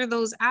factor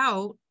those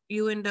out,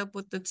 you end up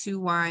with the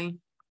 2y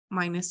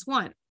minus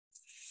 1.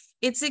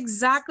 It's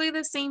exactly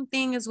the same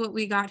thing as what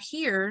we got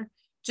here.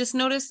 Just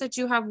notice that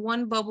you have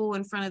one bubble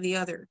in front of the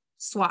other,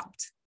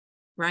 swapped,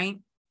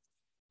 right?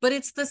 But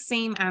it's the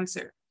same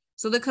answer.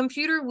 So the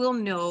computer will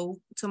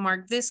know to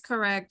mark this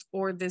correct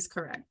or this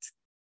correct,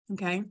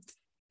 okay?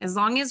 As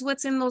long as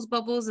what's in those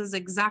bubbles is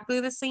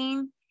exactly the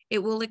same, it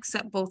will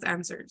accept both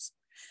answers.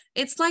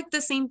 It's like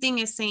the same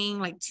thing as saying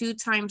like 2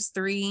 times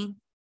 3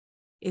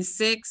 is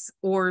 6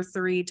 or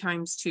 3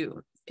 times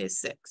 2 is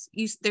 6.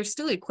 They're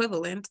still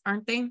equivalent,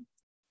 aren't they?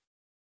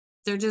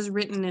 They're just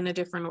written in a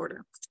different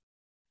order.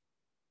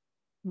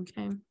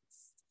 Okay.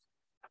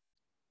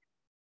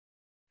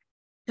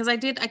 Because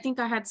I think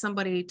I had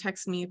somebody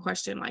text me a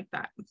question like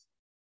that.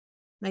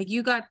 Like,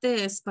 you got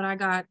this, but I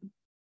got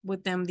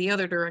with them the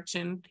other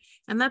direction.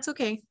 And that's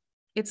okay.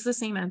 It's the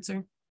same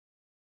answer.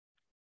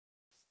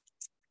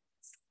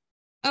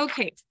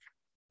 Okay.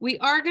 We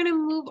are going to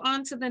move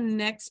on to the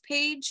next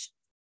page.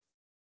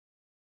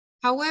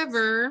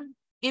 However,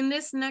 in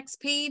this next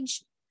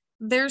page,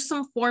 there's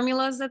some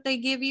formulas that they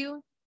give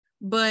you,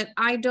 but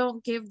I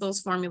don't give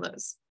those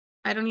formulas.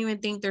 I don't even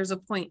think there's a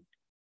point.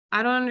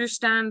 I don't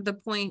understand the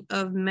point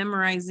of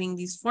memorizing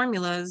these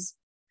formulas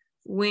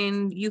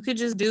when you could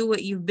just do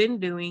what you've been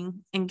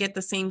doing and get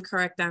the same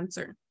correct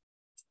answer.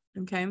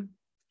 Okay.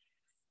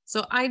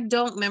 So I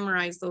don't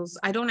memorize those.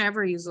 I don't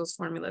ever use those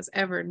formulas,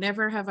 ever.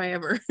 Never have I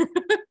ever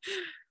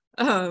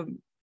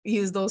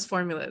used those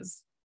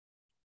formulas.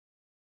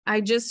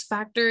 I just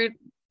factored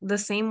the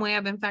same way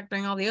I've been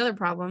factoring all the other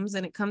problems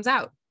and it comes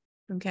out.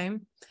 Okay.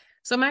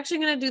 So I'm actually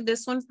going to do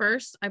this one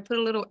first. I put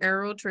a little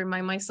arrow to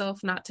remind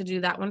myself not to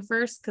do that one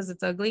first because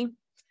it's ugly.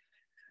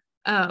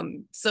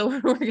 So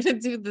we're going to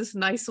do this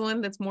nice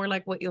one that's more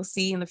like what you'll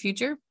see in the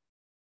future.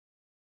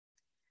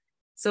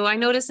 So I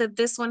noticed that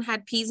this one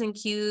had P's and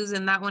Q's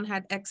and that one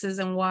had X's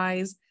and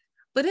Y's.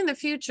 But in the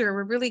future,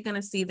 we're really going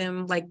to see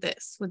them like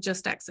this with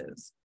just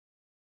X's.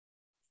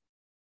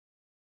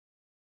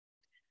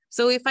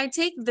 So if I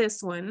take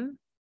this one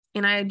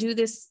and I do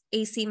this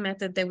AC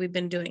method that we've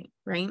been doing,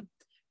 right?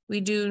 We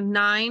do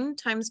 9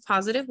 times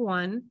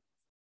 +1,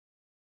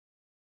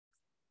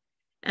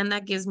 and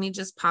that gives me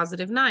just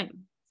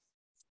 +9.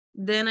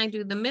 Then I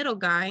do the middle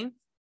guy,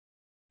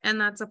 and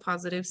that's a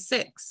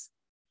 +6.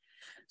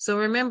 So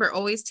remember,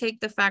 always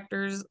take the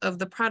factors of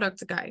the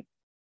product guy.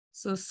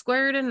 So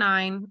square root of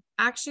 9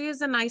 actually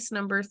is a nice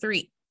number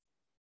 3.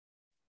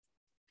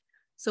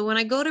 So when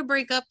I go to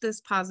break up this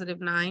positive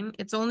 9,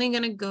 it's only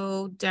going to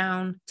go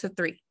down to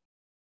 3.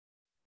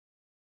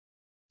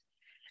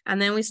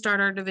 And then we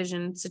start our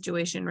division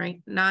situation,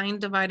 right? 9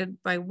 divided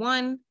by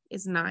 1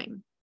 is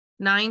 9.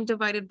 9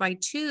 divided by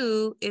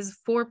 2 is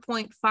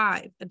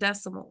 4.5, a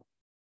decimal.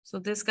 So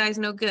this guy's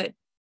no good.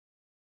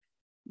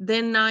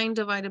 Then 9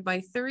 divided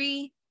by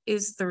 3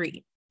 is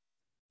 3.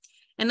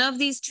 And of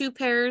these two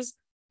pairs,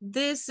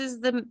 this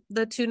is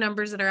the two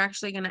numbers that are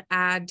actually going to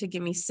add to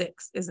give me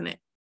 6, isn't it?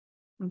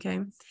 Okay.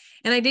 And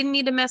I didn't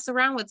need to mess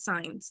around with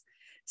signs.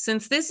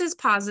 Since this is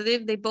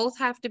positive, they both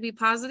have to be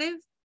positive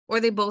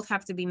or they both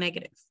have to be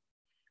negative.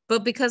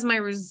 But because my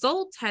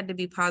result had to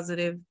be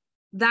positive,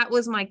 that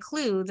was my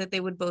clue that they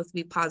would both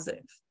be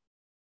positive.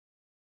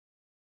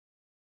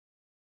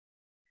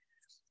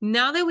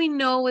 Now that we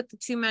know what the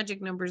two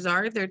magic numbers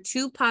are, they're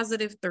two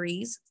positive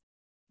 3s,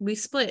 we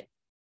split.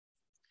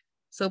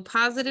 So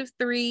positive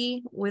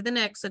 3 with an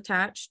X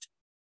attached,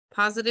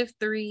 positive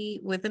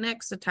 3 with an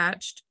X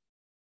attached.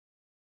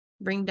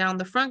 Bring down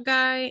the front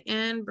guy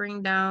and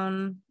bring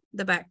down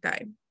the back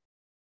guy.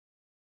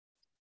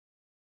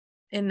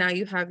 And now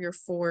you have your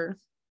four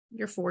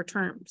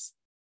terms.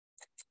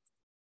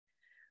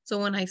 So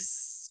when I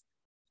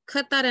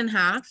cut that in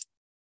half,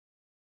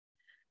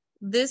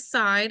 this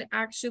side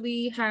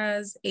actually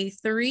has a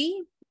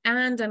 3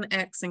 and an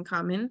X in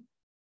common.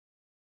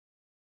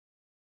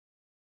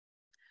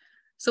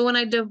 So when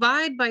I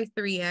divide by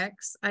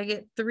 3x, I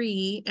get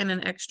 3 and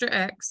an extra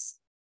x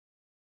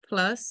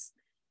plus,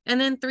 and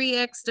then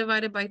 3x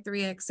divided by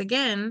 3x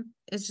again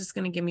is just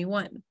going to give me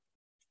 1.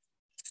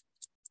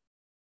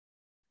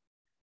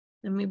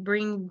 Let me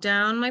bring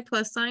down my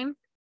plus sign.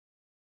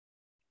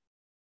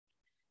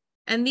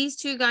 And these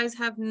two guys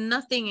have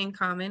nothing in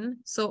common,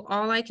 so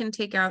all I can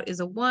take out is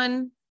a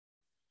 1.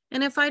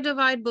 And if I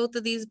divide both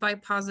of these by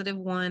positive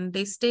 1,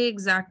 they stay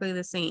exactly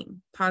the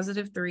same,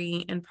 positive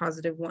 3 and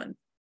positive 1.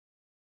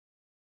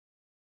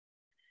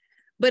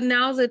 But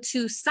now the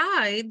two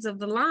sides of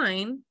the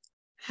line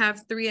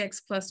have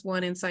 3x plus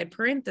 1 inside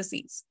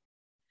parentheses.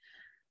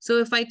 So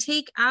if I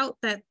take out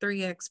that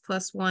 3x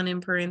plus 1 in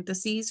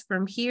parentheses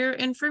from here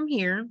and from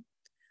here,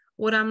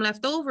 what I'm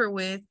left over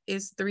with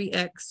is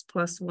 3x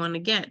plus 1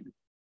 again.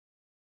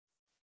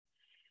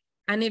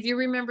 And if you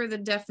remember the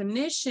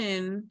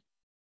definition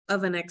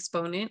of an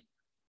exponent,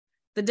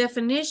 the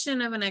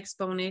definition of an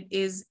exponent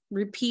is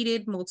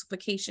repeated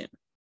multiplication.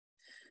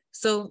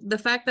 So the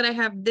fact that I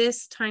have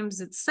this times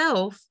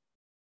itself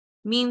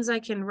means I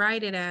can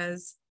write it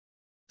as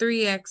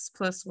 3x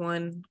plus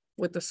 1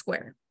 with the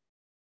square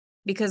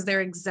because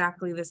they're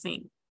exactly the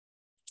same.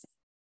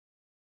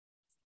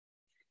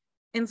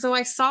 And so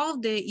I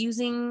solved it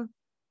using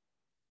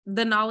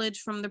the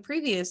knowledge from the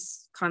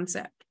previous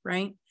concept,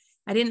 right?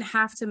 I didn't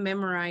have to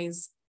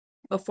memorize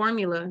a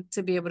formula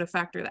to be able to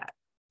factor that.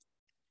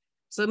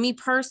 So me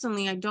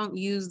personally, I don't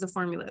use the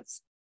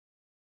formulas.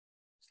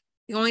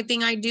 The only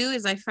thing I do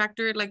is I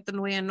factor it like the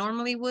way I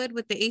normally would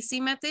with the AC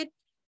method.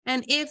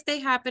 And if they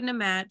happen to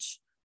match,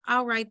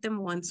 I'll write them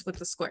once with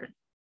the square.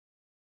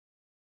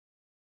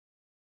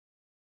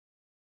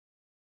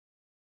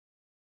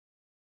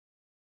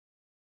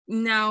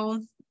 Now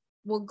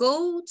we'll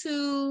go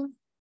to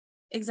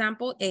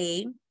example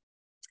A,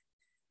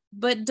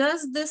 but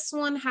does this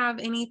one have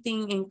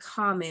anything in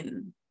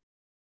common?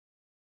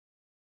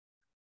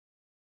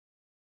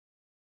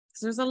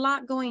 So there's a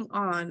lot going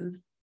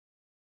on.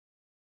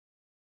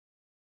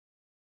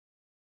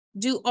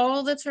 Do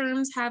all the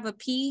terms have a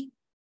P?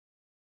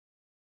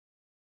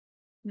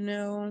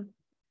 No.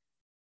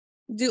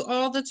 Do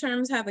all the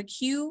terms have a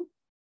Q?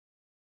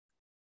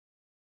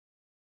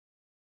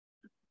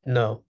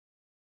 No.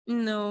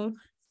 No.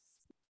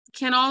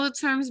 Can all the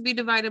terms be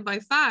divided by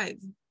 5?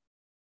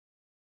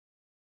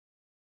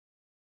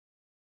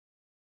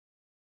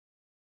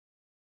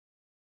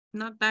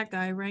 Not that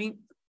guy, right?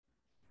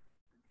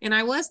 And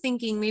I was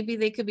thinking maybe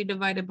they could be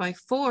divided by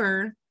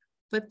 4,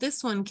 but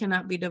this one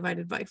cannot be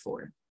divided by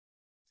 4.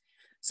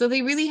 So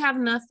they really have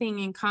nothing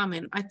in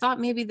common. I thought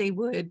maybe they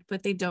would,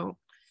 but they don't.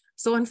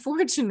 So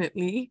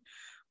unfortunately,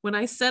 when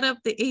I set up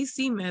the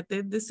AC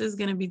method, this is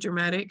going to be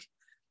dramatic.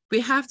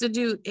 We have to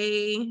do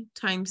A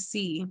times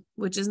C,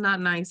 which is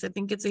not nice. I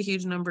think it's a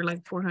huge number,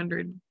 like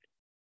 400.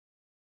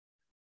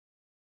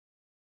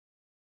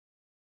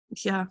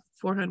 Yeah,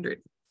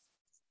 400.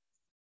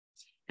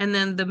 And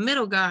then the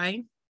middle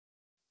guy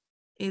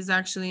is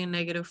actually a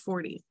negative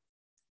 40.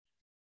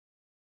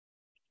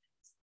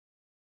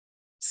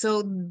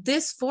 So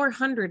this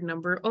 400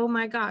 number, oh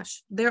my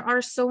gosh, there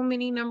are so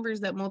many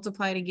numbers that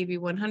multiply to give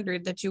you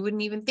 100 that you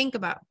wouldn't even think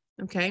about,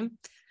 okay?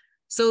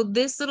 So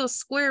this little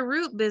square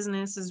root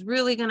business is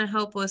really going to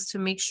help us to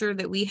make sure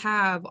that we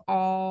have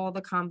all the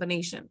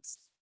combinations,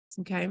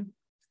 okay?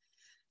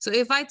 So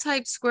if I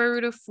type square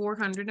root of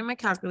 400 in my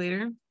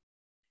calculator,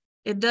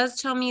 it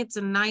does tell me it's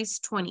a nice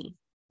 20,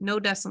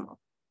 no decimal.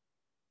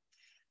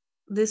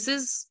 This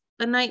is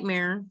a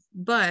nightmare,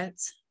 but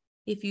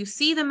if you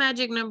see the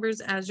magic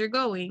numbers as you're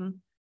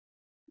going,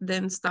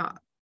 then stop.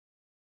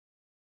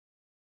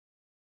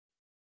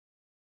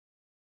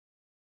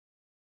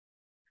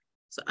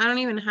 So I don't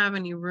even have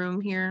any room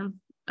here.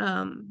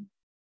 I'll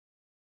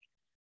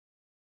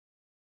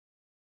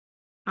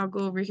go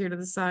over here to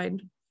the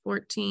side.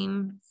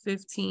 14,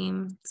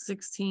 15,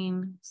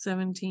 16,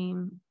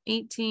 17,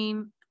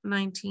 18,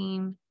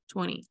 19,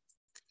 20.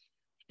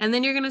 And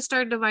then you're going to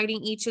start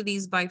dividing each of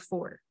these by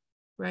 4,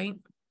 right?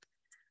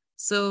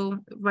 So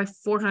by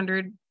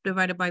 400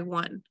 divided by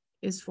 1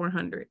 is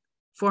 400.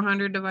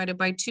 400 divided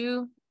by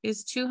 2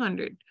 is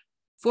 200.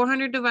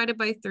 400 divided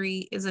by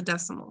 3 is a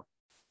decimal.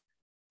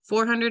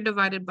 400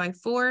 divided by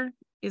 4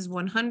 is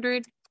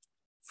 100.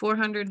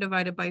 400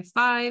 divided by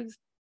 5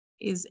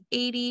 is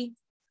 80.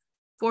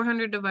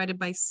 400 divided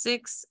by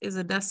 6 is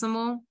a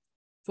decimal.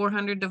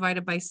 400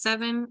 divided by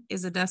 7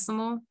 is a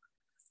decimal.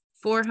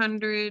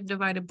 400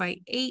 divided by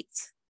 8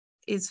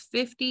 is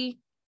 50.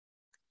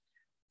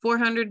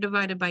 400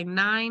 divided by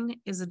 9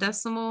 is a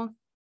decimal.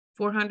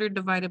 400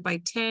 divided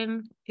by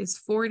 10 is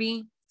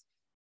 40.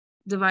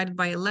 Divided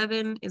by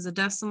 11 is a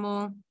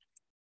decimal.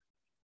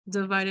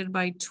 Divided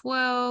by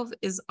 12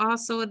 is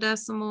also a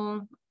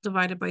decimal.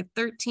 Divided by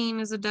 13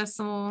 is a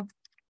decimal.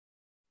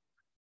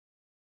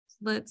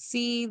 Let's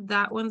see,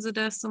 that one's a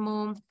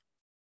decimal.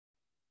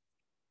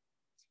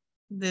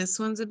 This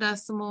one's a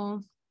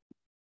decimal.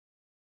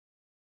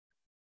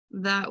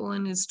 That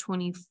one is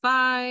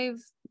 25,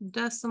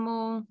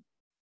 decimal.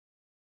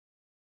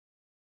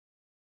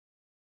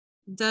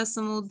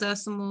 Decimal,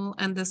 decimal,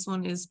 and this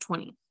one is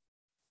 20.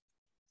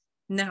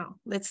 Now,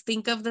 let's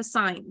think of the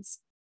signs.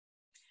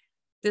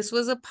 This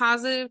was a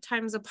positive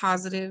times a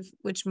positive,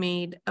 which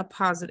made a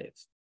positive,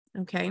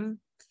 okay?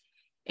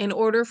 In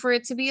order for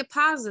it to be a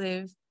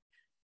positive,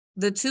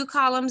 the two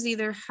columns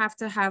either have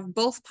to have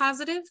both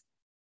positive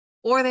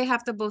or they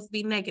have to both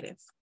be negative,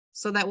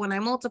 so that when I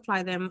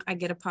multiply them, I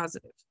get a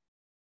positive.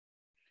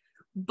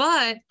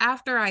 But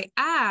after I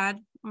add,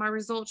 my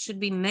result should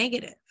be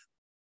negative,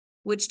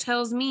 which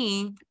tells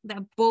me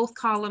that both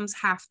columns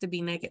have to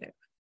be negative.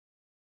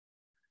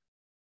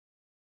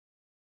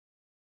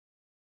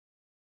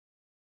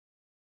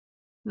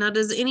 Now,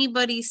 does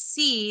anybody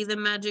see the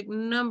magic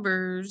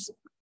numbers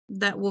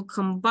that will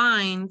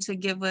combine to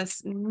give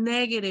us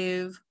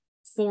negative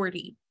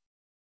 40?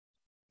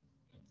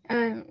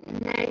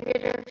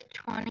 Negative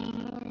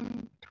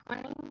 20,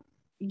 20.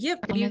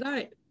 Yep, you got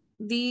it.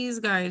 These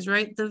guys,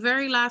 right? The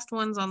very last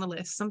ones on the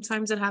list.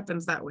 Sometimes it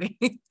happens that way.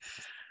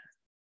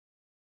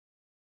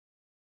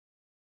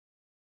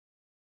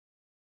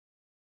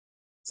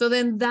 So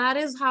then that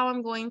is how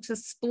I'm going to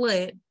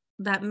split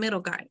that middle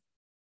guy.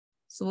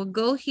 So we'll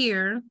go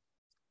here,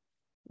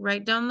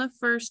 write down the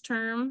first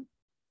term.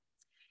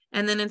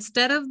 And then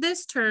instead of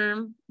this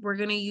term, we're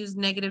going to use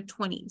negative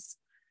 20s.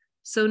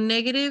 So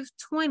negative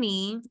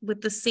 20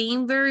 with the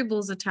same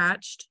variables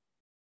attached,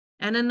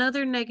 and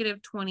another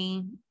negative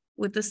 20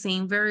 with the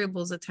same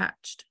variables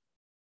attached.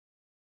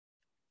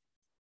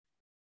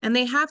 And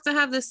they have to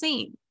have the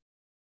same,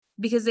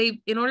 because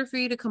in order for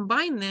you to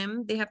combine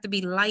them, they have to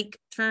be like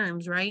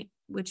terms, right?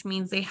 Which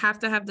means they have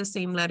to have the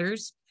same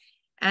letters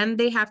and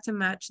they have to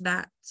match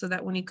that, so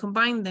that when you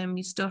combine them,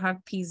 you still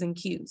have P's and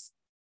Q's.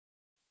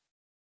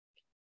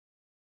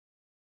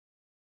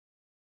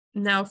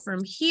 Now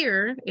from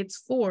here, it's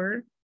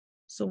 4,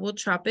 so we'll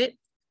chop it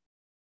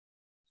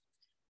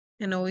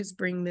and always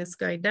bring this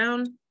guy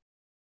down.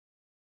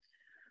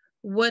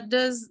 What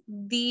does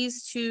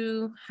these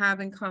two have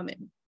in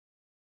common?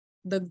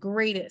 The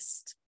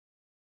greatest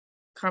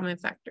common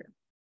factor.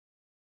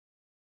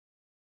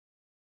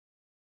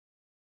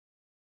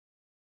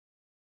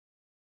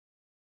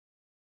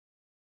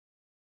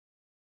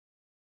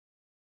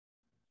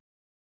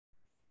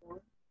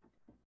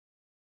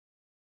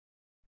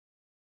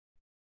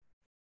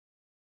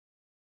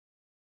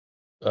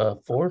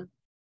 Four.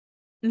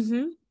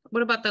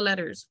 What about the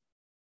letters?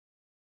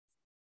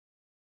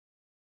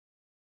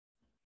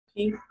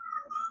 P.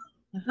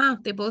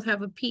 They both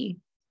have a P.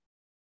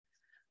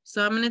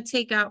 So I'm going to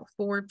take out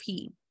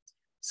 4P.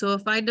 So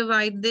if I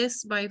divide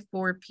this by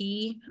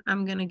 4P,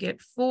 I'm going to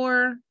get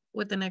 4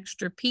 with an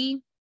extra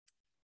P.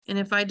 And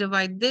if I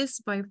divide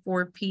this by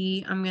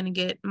 4P, I'm going to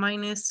get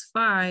minus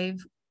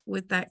 5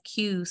 with that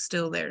Q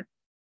still there.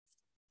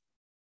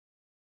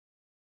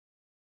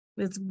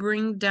 Let's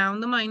bring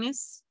down the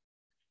minus.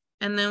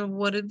 And then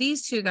what do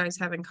these two guys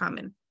have in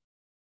common?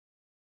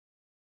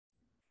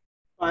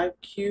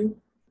 5Q.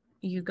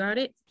 You got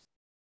it.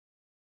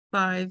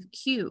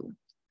 5Q.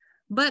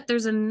 But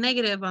there's a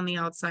negative on the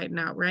outside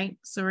now, right?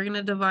 So we're going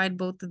to divide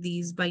both of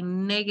these by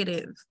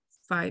negative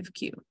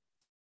 5Q.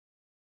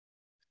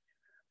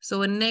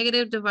 So a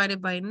negative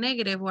divided by a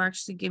negative will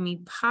actually give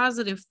me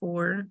positive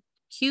 4.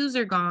 Q's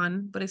are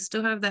gone, but I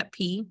still have that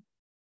P.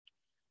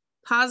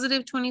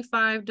 Positive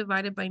 25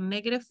 divided by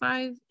negative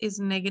 5 is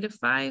negative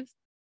 5.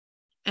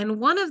 And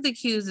one of the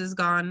Q's is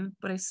gone,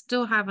 but I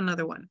still have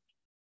another one.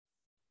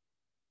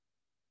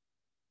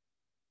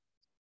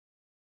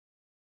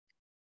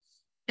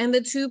 And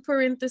the two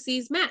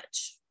parentheses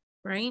match,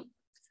 right?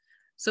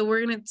 So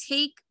we're going to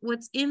take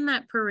what's in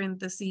that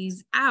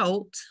parentheses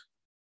out.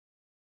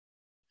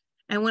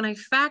 And when I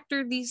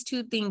factor these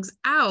two things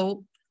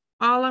out,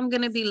 all I'm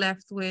going to be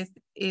left with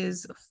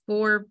is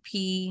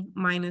 4p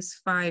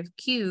minus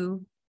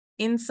 5q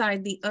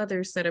inside the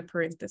other set of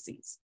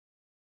parentheses.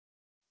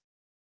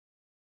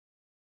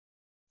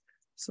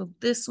 So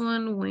this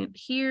one went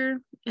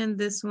here and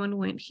this one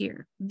went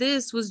here.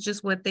 This was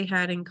just what they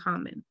had in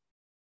common.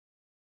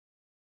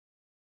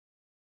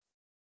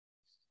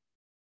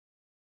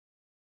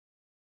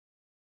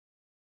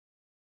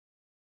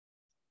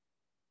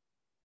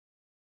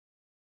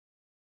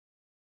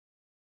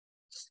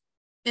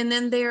 And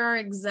then they are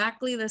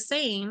exactly the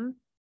same.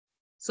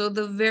 So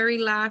the very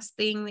last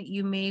thing that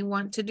you may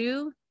want to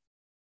do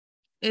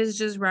is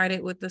just write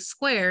it with the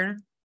square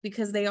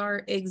because they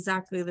are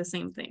exactly the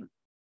same thing.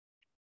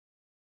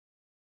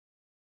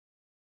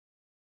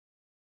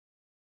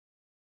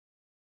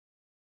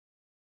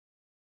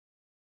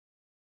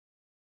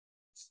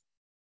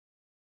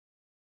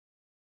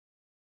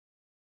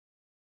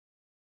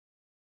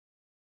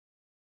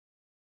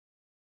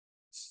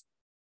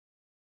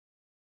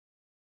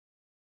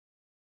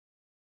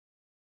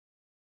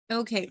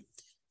 Okay,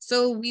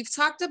 so we've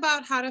talked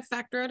about how to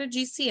factor out a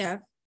GCF.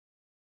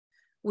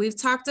 We've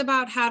talked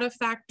about how to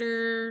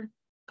factor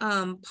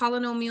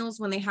polynomials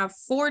when they have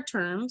 4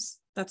 terms.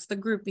 That's the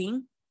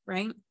grouping,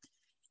 right?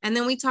 And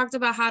then we talked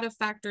about how to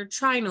factor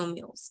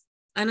trinomials.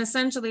 And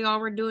essentially all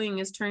we're doing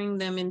is turning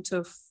them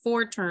into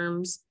 4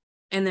 terms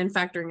and then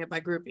factoring it by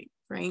grouping,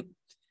 right?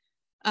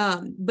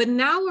 But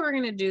now what we're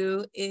gonna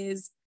do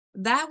is,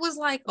 that was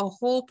like a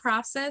whole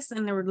process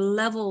and there were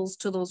levels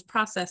to those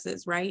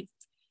processes, right?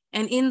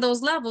 And in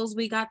those levels,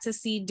 we got to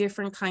see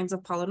different kinds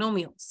of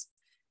polynomials.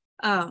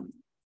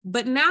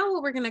 But now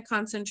what we're going to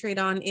concentrate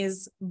on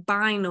is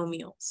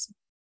binomials,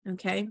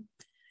 okay?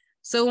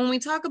 So when we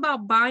talk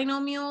about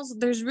binomials,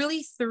 there's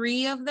really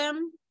 3 of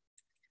them.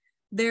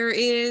 There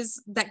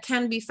is, that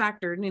can be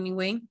factored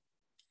anyway.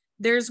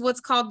 There's what's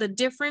called the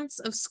difference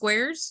of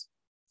squares.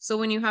 So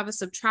when you have a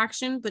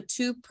subtraction, but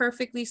 2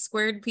 perfectly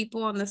squared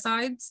people on the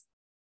sides.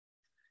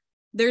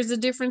 There's a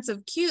difference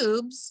of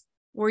cubes,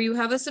 where you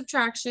have a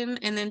subtraction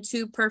and then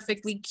 2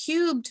 perfectly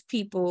cubed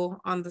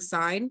people on the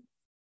side.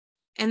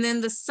 And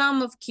then the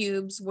sum of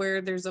cubes, where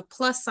there's a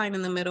plus sign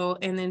in the middle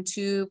and then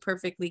 2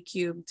 perfectly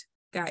cubed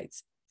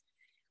guys.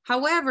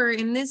 However,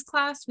 in this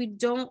class,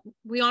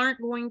 we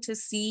aren't going to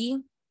see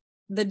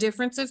the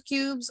difference of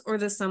cubes or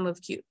the sum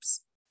of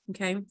cubes,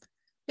 okay?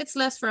 It's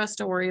less for us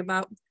to worry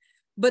about.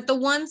 But the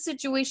one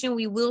situation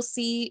we will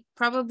see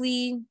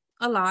probably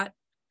a lot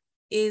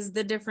is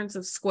the difference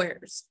of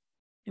squares,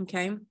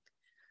 okay?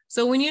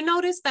 So when you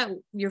notice that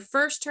your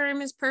first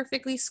term is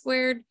perfectly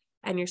squared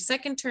and your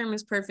second term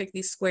is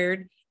perfectly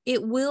squared,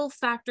 it will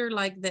factor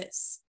like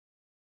this,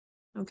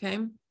 okay?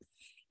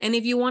 And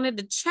if you wanted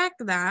to check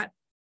that,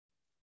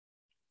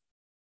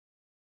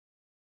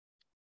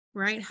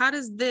 right, how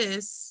does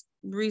this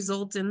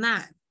result in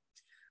that?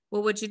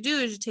 Well, what you do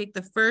is you take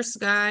the first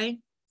guy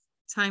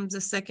times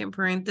the second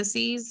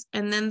parentheses,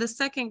 and then the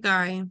second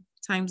guy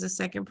times the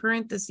second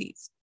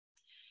parentheses.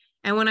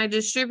 And when I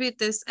distribute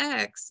this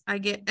x, I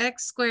get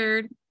x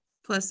squared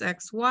plus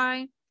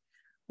xy.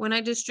 When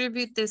I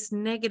distribute this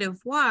negative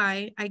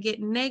y, I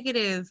get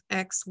negative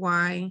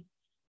xy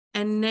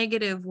and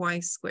negative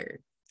y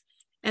squared.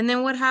 And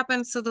then what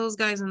happens to those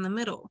guys in the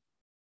middle?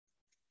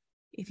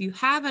 If you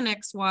have an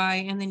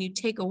xy and then you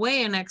take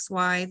away an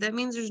xy, that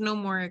means there's no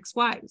more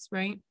xy's,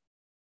 right?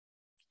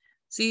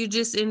 So you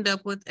just end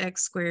up with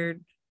x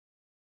squared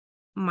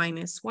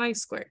minus y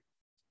squared,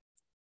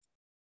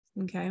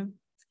 okay?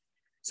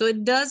 So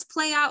it does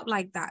play out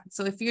like that.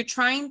 So if you're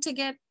trying to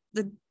get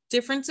the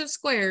difference of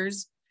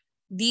squares,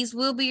 these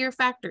will be your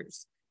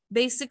factors.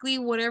 Basically,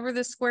 whatever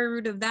the square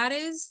root of that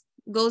is,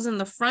 goes in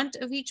the front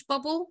of each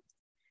bubble.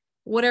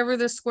 Whatever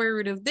the square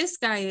root of this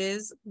guy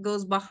is,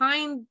 goes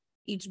behind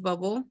each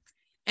bubble.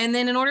 And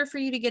then in order for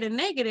you to get a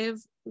negative,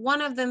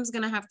 one of them is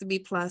going to have to be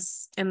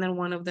plus, and then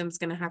one of them is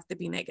going to have to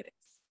be negative,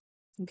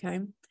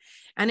 okay?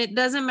 And it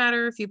doesn't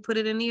matter if you put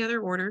it in the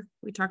other order.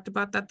 We talked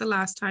about that the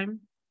last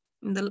time.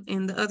 In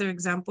the other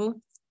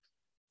example,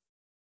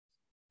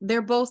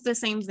 they're both the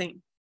same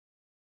thing,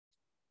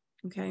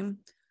 okay?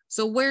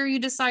 So where you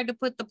decide to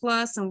put the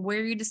plus and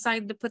where you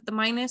decide to put the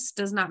minus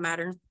does not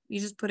matter.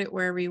 You just put it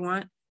wherever you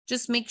want.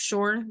 Just make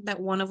sure that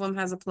one of them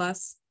has a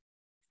plus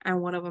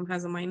and one of them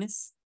has a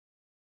minus.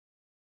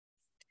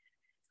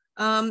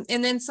 And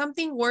then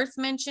something worth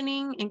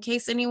mentioning in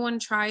case anyone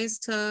tries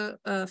to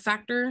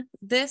factor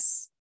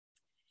this.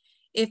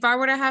 If I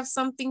were to have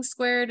something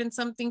squared and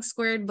something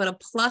squared, but a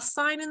plus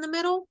sign in the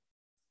middle,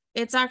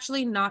 it's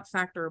actually not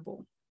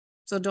factorable.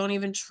 So don't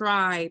even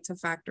try to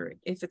factor it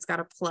if it's got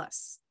a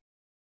plus.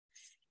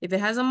 If it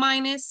has a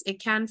minus,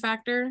 it can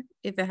factor.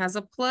 If it has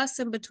a plus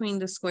in between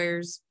the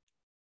squares,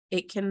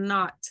 it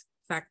cannot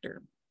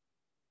factor.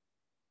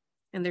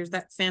 And there's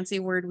that fancy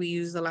word we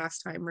used the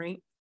last time,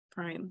 right?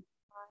 Prime.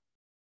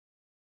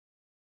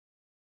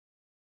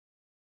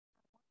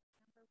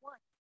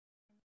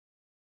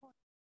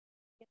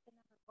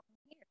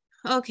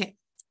 Okay,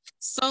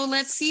 so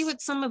let's see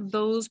what some of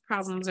those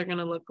problems are going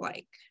to look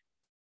like.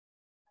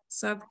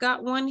 So I've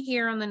got one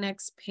here on the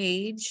next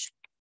page.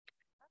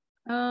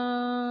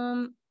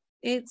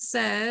 It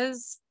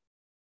says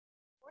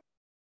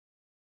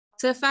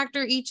to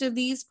factor each of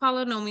these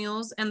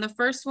polynomials, and the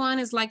first one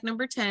is like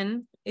number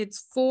 10,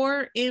 it's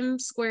 4m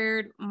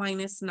squared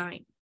minus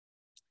 9.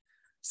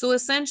 So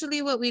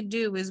essentially what we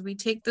do is we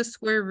take the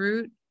square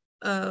root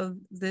of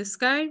this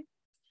guy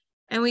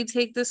and we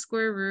take the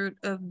square root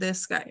of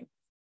this guy.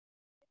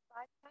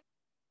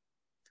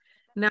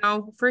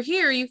 Now for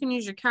here, you can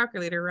use your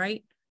calculator,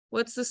 right?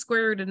 What's the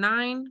square root of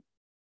 9?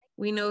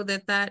 We know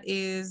that that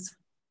is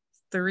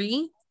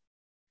 3.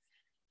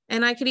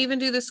 And I could even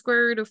do the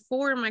square root of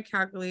 4 in my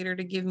calculator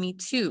to give me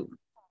 2.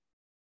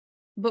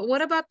 But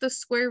what about the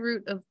square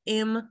root of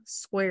m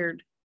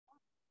squared?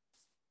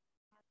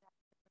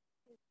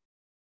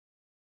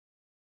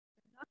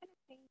 I'm not going to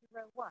change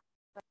row 1,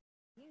 but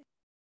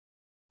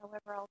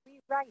however, I'll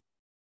rewrite.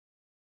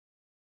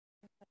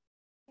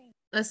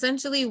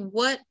 Essentially,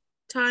 what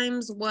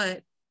times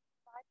what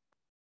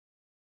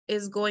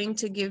is going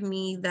to give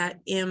me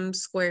that m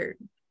squared?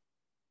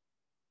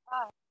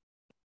 5,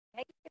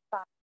 negative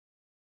 5.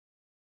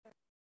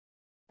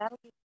 That'll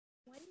be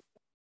 20.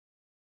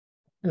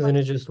 Isn't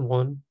it just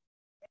 1?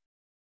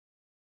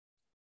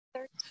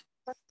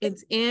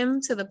 It's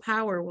m to the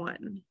power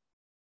 1.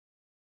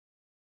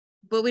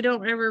 But we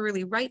don't ever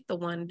really write the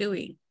 1, do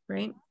we?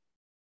 Right?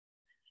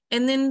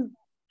 And then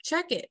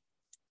check it.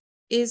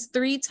 Is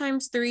 3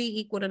 times 3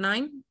 equal to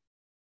 9?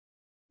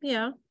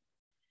 Yeah.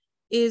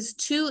 Is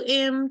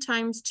 2m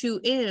times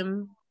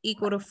 2m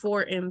equal to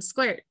 4m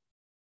squared?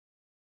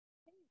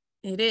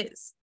 It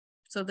is.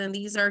 So then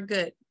these are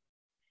good.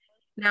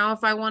 Now,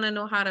 if I want to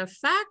know how to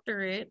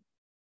factor it,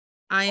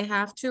 I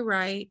have to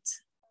write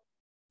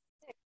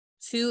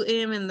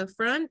 2m in the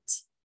front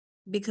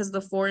because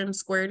the 4m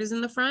squared is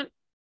in the front.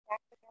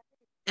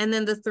 And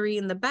then the 3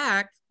 in the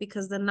back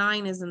because the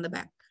 9 is in the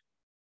back.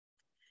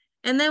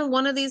 And then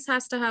one of these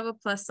has to have a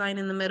plus sign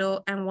in the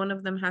middle and one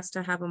of them has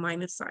to have a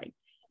minus sign.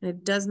 And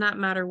it does not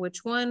matter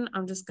which one.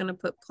 I'm just going to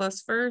put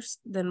plus first,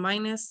 then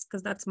minus,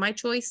 because that's my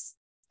choice.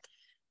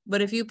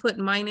 But if you put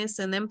minus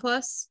and then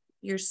plus,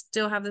 you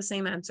still have the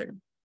same answer.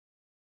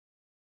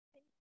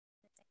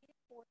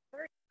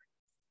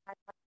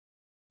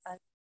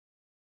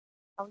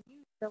 I'll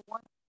use the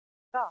 1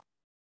 stop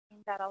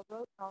in that I'll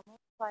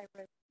multiply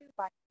row 2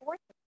 by 4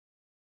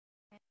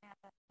 and add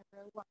that to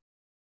row 1.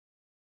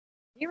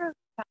 0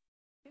 times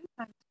 2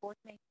 times 4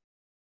 makes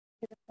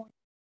to the point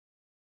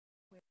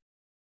where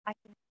I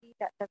can see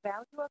that the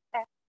value of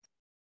x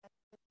that's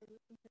the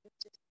solution to the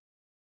system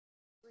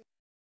is 3,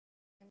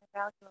 and the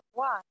value of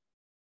y.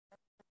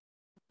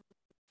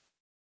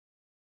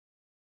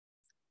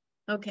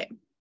 Okay.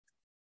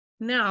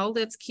 Now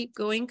let's keep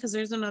going because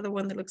there's another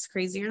one that looks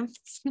crazier.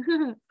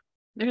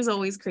 There's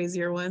always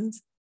crazier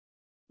ones.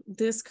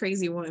 This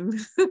crazy one.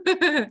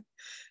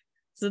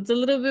 So it's a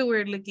little bit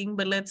weird looking,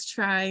 but let's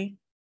try.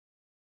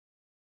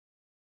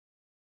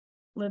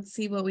 Let's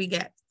see what we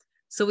get.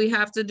 So we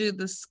have to do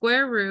the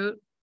square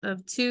root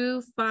of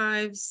 2,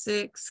 5,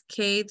 6,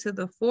 k to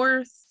the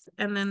 4th,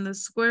 and then the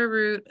square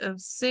root of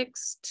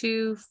 6,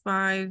 2,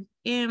 5,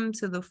 m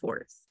to the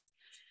 4th.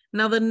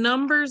 Now the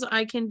numbers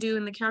I can do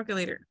in the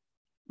calculator,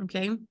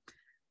 okay?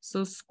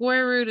 So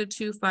square root of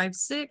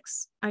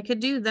 256, I could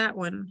do that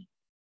one.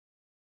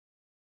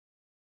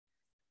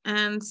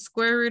 And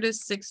square root of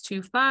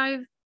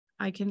 625,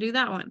 I can do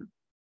that one.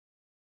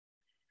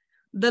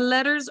 The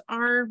letters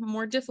are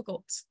more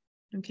difficult,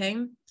 okay?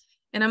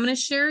 And I'm going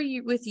to share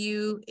with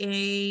you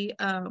a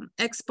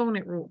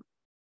exponent rule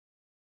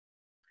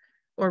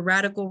or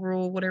radical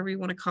rule, whatever you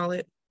want to call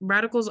it.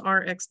 Radicals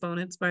are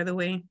exponents, by the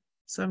way.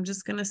 So I'm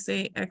just going to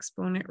say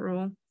exponent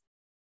rule.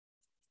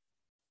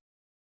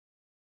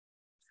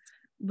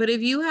 But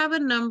if you have a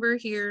number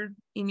here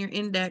in your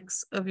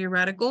index of your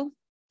radical,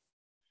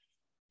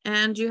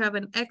 and you have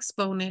an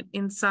exponent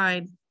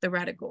inside the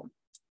radical,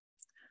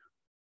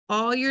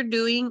 all you're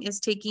doing is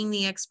taking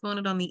the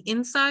exponent on the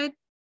inside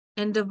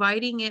and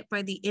dividing it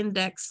by the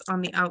index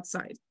on the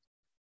outside.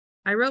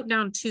 I wrote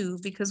down 2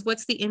 because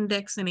what's the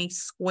index in a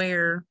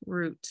square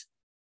root?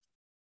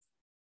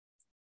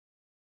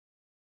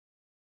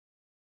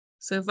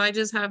 So if I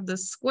just have the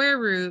square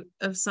root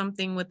of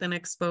something with an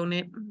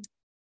exponent,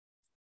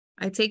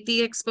 I take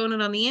the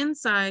exponent on the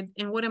inside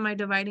and what am I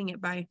dividing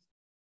it by?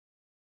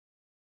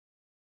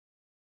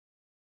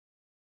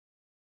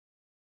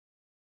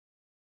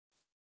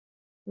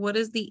 What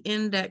is the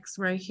index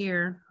right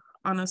here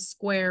on a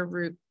square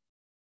root?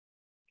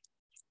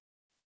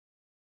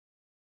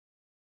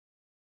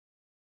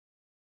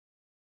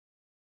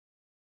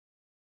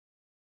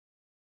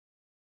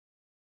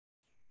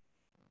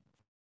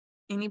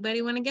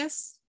 Anybody want to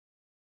guess?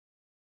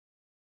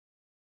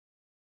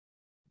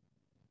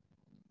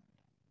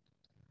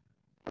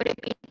 Would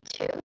it be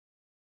 2?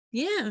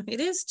 Yeah, it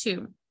is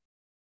 2.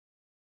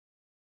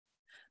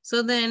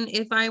 So then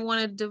if I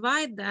want to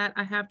divide that,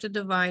 I have to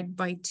divide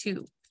by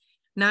 2.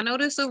 Now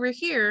notice over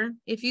here,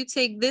 if you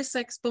take this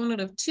exponent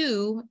of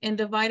 2 and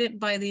divide it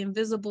by the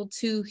invisible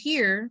 2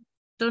 here,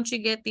 don't you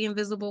get the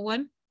invisible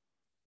 1?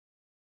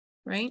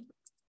 Right?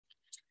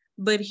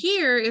 But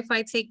here, if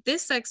I take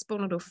this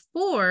exponent of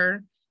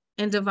 4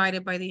 and divide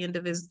it by the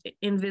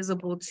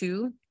invisible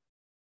 2,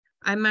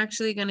 I'm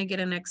actually going to get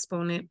an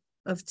exponent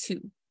of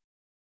 2,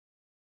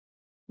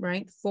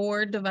 right?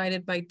 4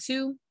 divided by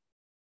 2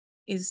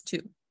 is 2.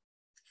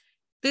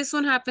 This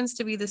one happens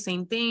to be the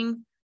same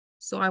thing.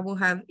 So I will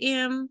have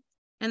m,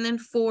 and then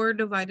 4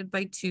 divided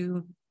by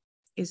 2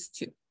 is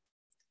 2.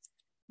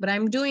 But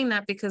I'm doing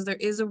that because there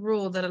is a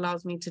rule that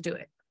allows me to do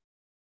it,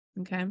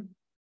 okay?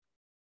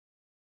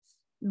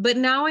 But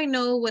now I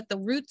know what the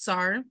roots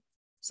are,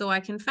 so I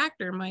can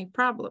factor my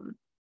problem.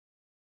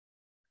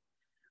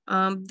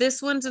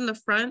 This one's in the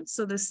front,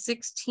 so the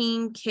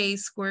 16k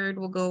squared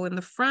will go in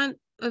the front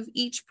of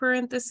each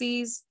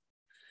parentheses.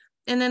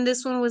 And then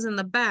this one was in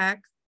the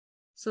back,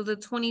 so the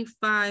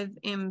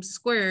 25m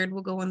squared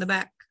will go in the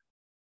back.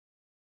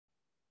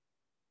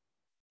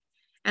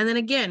 And then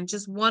again,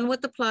 just one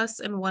with the plus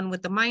and one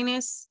with the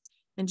minus.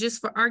 And just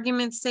for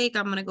argument's sake,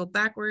 I'm going to go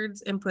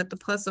backwards and put the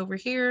plus over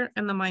here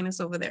and the minus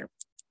over there.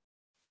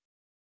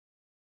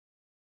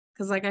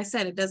 Because like I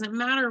said, it doesn't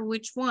matter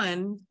which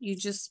one, you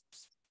just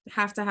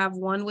have to have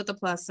one with the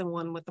plus and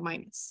one with the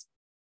minus.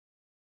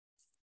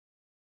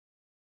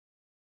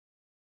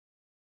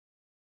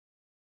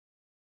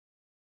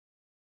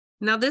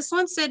 Now this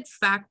one said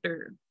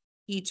factor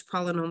each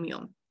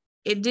polynomial.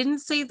 It didn't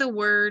say the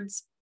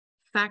words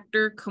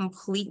factor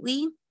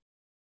completely,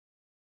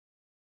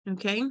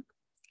 okay?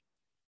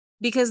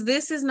 Because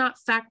this is not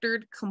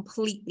factored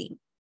completely.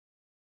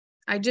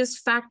 I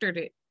just factored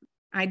it.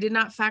 I did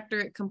not factor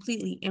it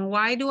completely. And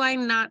why do I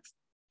not?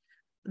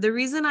 The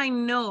reason I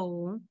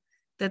know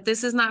that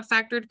this is not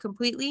factored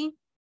completely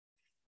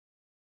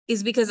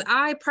is because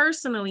I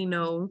personally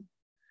know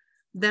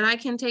that I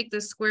can take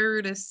the square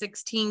root of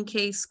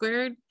 16k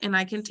squared and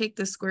I can take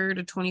the square root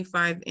of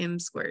 25m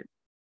squared.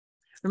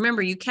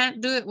 Remember, you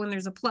can't do it when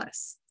there's a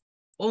plus,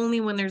 only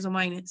when there's a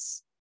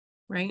minus,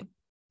 right?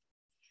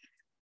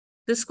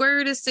 The square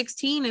root of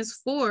 16 is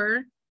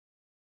 4,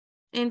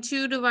 and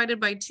 2 divided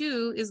by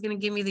 2 is going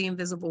to give me the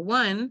invisible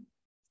 1.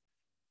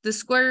 The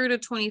square root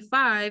of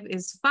 25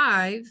 is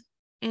 5,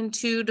 and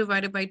 2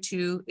 divided by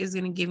 2 is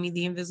going to give me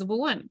the invisible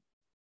 1.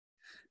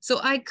 So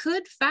I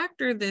could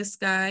factor this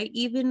guy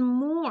even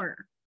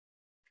more.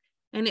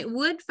 And it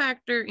would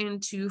factor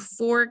into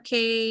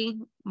 4k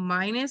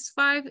minus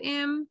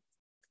 5m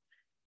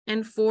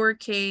and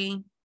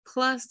 4k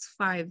plus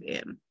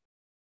 5m.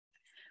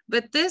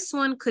 But this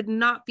one could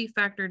not be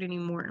factored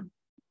anymore,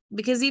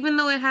 because even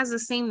though it has the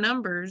same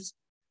numbers,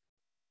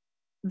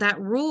 that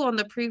rule on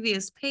the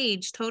previous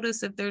page told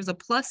us if there's a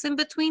plus in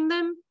between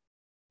them,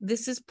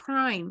 this is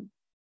prime,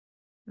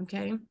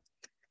 okay?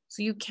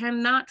 So you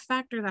cannot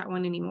factor that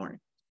one anymore.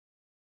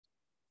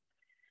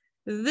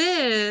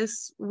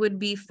 This would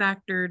be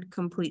factored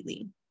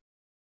completely.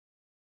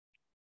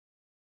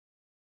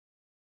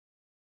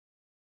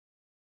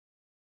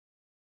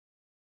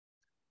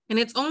 And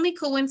it's only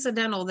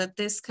coincidental that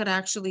this could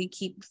actually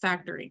keep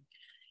factoring.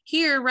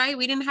 Here, right,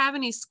 we didn't have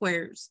any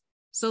squares,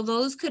 so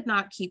those could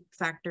not keep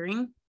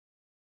factoring.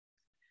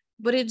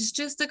 But it's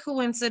just a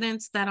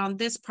coincidence that on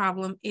this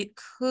problem, it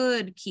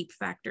could keep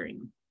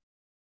factoring.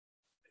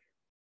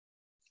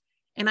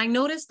 And I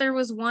noticed there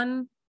was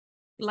one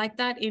like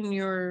that in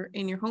your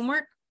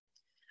homework,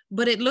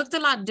 but it looked a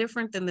lot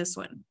different than this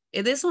one.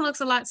 This one looks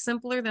a lot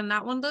simpler than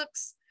that one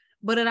looks,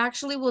 but it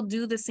actually will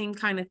do the same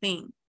kind of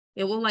thing.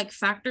 It will like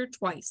factor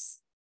twice.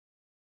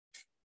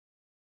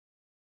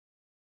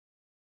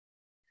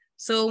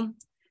 So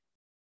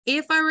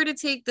if I were to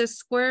take the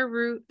square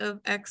root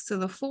of x to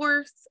the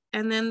 4th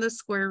and then the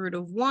square root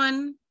of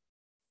 1,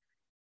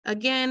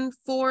 again,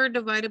 4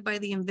 divided by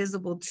the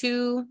invisible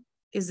 2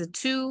 is a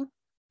 2,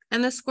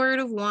 and the square root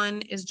of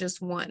 1 is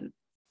just 1.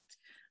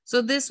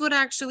 So this would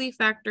actually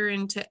factor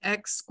into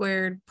x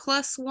squared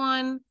plus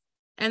 1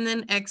 and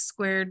then x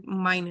squared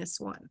minus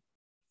 1,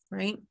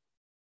 right?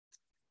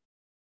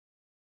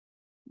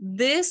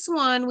 This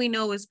one we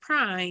know is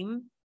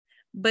prime,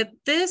 but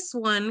this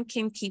one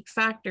can keep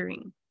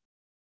factoring.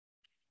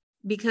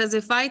 Because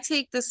if I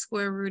take the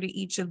square root of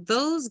each of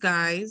those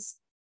guys,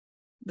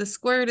 the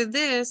square root of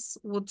this,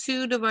 well,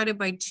 2 divided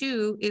by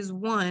 2 is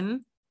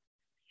 1.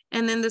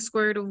 And then the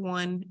square root of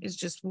 1 is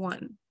just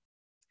 1.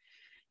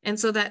 And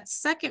so that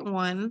second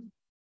one,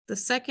 the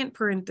second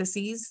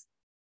parentheses,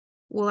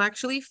 will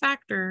actually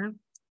factor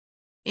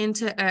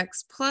into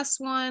x plus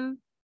 1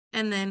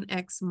 and then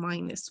x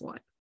minus 1.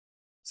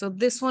 So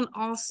this one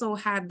also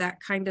had that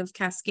kind of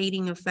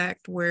cascading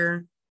effect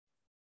where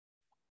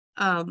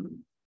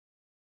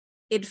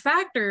it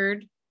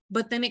factored,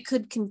 but then it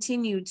could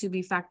continue to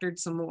be factored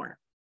some more.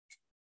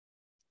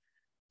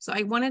 So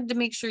I wanted to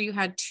make sure you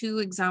had 2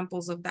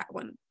 examples of that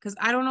one, because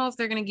I don't know if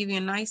they're going to give you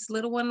a nice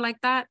little one like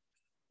that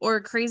or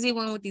a crazy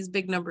one with these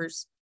big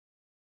numbers.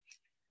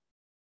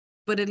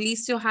 But at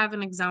least you'll have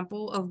an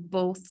example of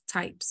both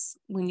types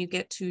when you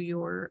get to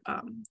your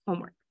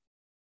homework.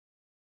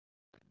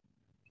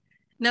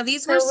 Now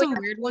these were some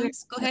weird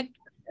ones. Go ahead.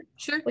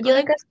 Sure. Would you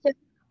like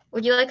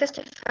us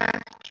to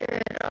factor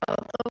it all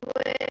the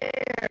way,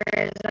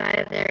 or is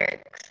either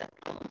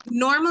acceptable?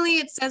 Normally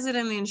it says it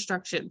in the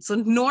instructions. So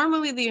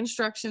normally the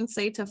instructions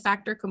say to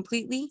factor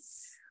completely.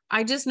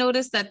 I just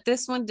noticed that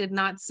this one did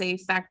not say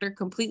factor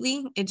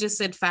completely. It just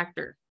said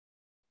factor.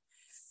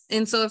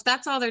 And so if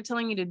that's all they're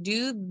telling you to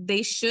do,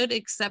 they should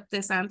accept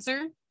this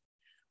answer.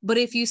 But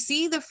if you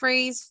see the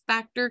phrase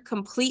factor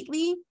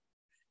completely,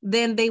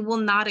 then they will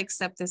not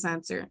accept this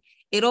answer.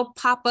 It'll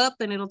pop up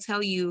and it'll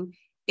tell you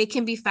it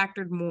can be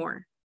factored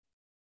more.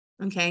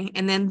 Okay,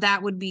 and then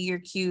that would be your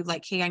cue,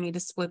 like, hey, I need to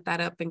split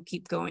that up and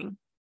keep going.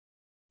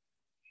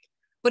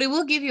 But it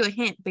will give you a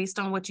hint based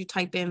on what you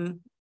type in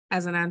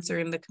as an answer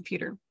in the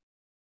computer.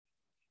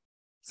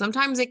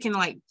 Sometimes it can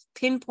like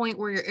pinpoint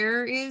where your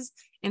error is,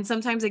 and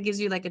sometimes it gives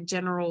you like a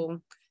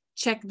general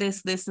check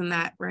this, this, and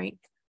that, right?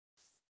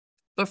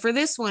 But for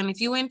this one,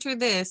 if you enter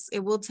this,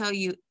 it will tell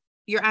you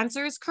your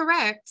answer is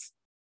correct,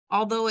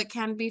 although it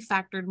can be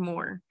factored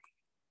more.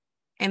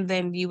 And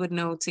then you would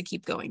know to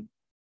keep going.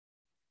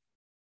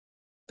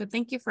 But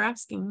thank you for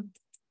asking.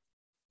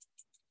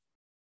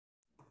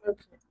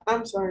 Okay,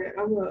 I'm sorry.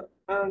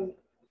 I'm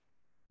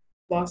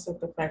lost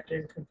at the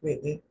factoring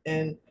completely,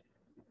 and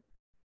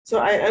so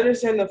I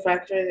understand the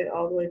factoring it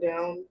all the way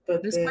down,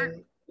 but This then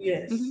part?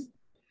 yes,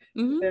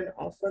 then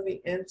also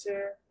the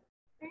answer.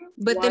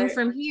 But Why- then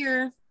from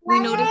here, we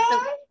notice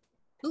that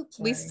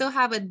we Sorry. still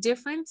have a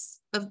difference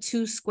of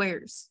 2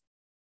 squares.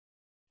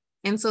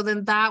 And so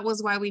then that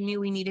was why we knew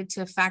we needed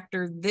to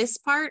factor this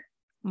part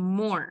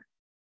more.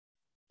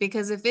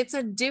 Because if it's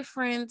a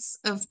difference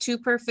of 2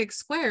 perfect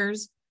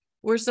squares,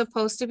 we're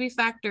supposed to be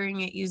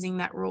factoring it using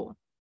that rule.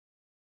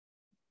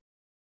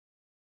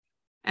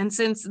 And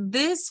since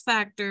this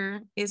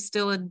factor is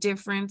still a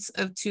difference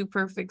of 2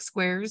 perfect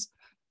squares,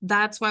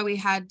 that's why we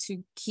had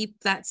to keep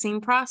that same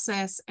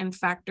process and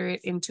factor it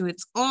into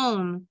its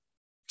own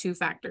 2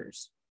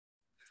 factors.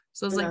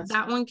 So it's like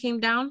that one came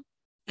down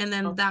and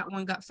then that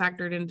one got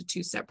factored into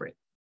 2 separate.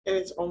 And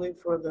it's only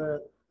for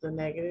the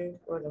negative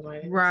or the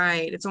minus?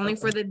 Right, it's only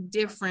for the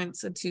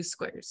difference of 2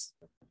 squares.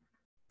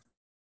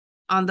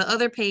 On the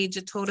other page,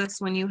 it told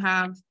us when you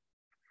have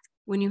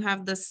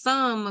the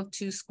sum of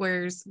 2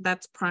 squares,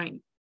 that's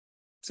prime.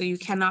 So you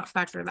cannot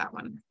factor that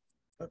one.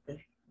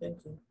 Okay,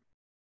 thank you.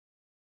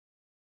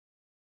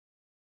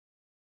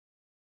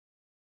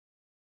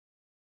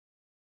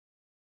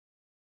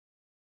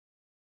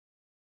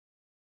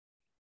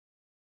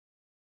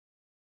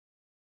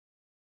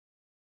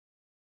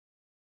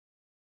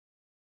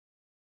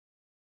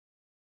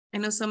 I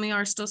know some of you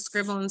are still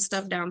scribbling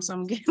stuff down, so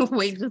I'm gonna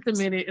wait just a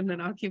minute and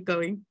then I'll keep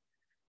going.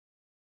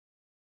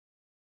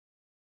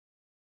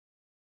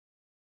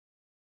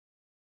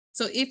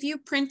 So if you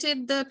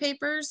printed the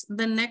papers,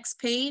 the next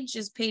page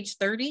is page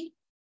 30.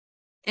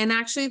 And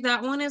actually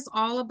that one is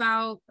all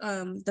about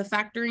the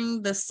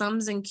factoring, the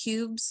sums and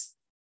cubes,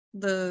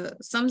 the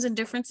sums and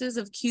differences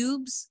of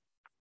cubes.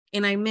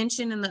 And I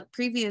mentioned in the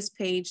previous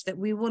page that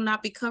we will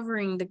not be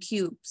covering the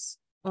cubes,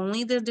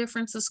 only the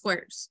difference of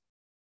squares.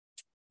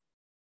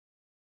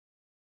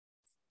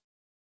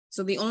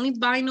 So the only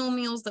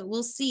binomials that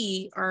we'll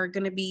see are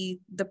going to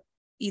be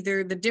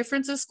either the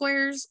difference of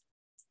squares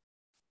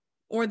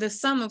or the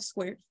sum of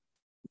squares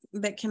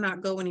that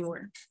cannot go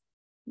anywhere.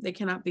 They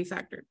cannot be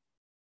factored.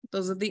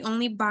 Those are the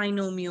only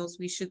binomials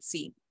we should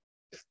see.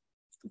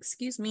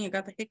 Excuse me, I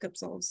got the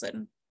hiccups all of a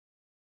sudden.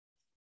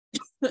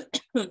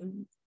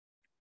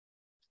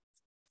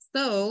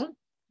 So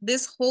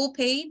this whole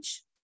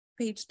page,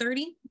 page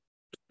 30,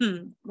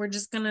 we're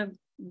just going to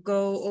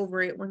go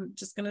over it. We're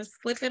just going to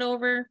flip it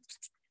over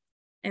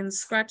and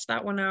scratch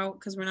that one out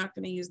because we're not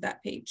going to use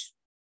that page.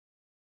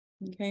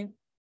 Okay.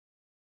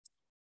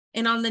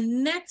 And on the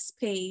next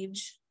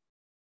page,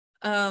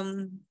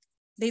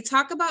 they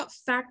talk about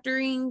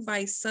factoring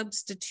by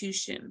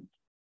substitution.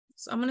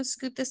 So I'm going to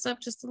scoot this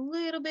up just a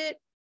little bit.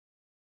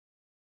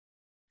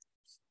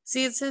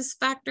 See, it says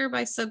factor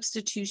by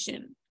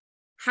substitution.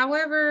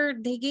 However,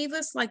 they gave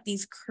us like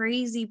these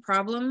crazy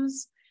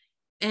problems.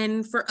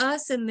 And for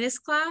us in this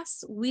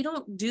class, we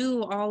don't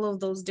do all of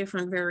those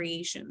different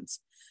variations.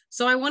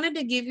 So I wanted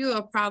to give you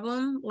a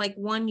problem like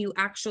one you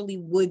actually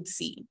would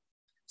see.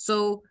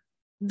 So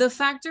the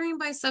factoring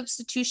by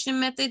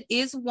substitution method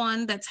is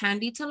one that's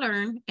handy to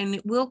learn and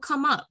it will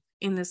come up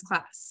in this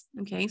class.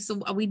 Okay,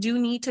 so we do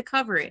need to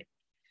cover it.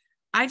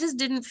 I just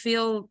didn't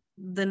feel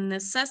the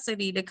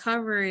necessity to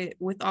cover it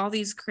with all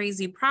these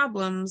crazy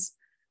problems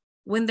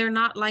when they're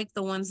not like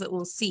the ones that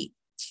we'll see.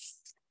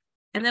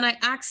 And then I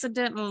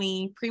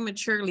accidentally,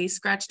 prematurely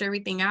scratched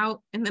everything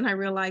out. And then I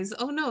realized,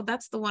 oh no,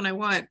 that's the one I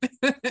want.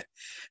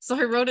 So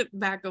I wrote it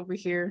back over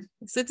here.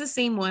 So it's the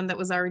same one that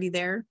was already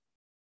there.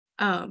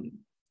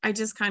 I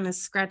just kind of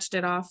scratched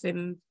it off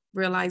and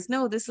realized,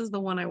 no, this is the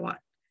one I want.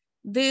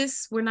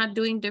 This, we're not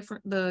doing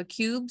the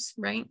cubes,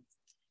 right?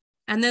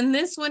 And then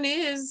this one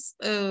is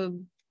a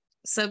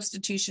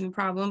substitution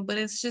problem, but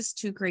it's just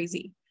too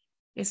crazy.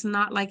 It's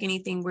not like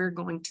anything we're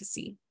going to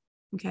see,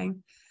 okay?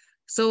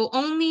 So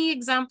only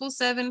example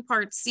 7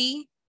 part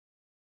C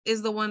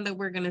is the one that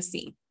we're gonna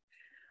see.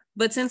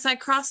 But since I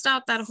crossed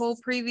out that whole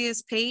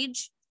previous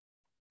page,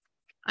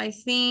 I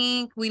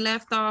think we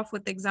left off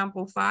with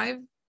example 5,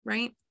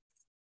 right?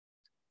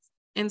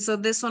 And so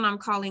this one I'm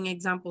calling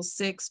example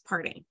 6,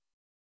 part A.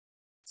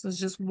 So it's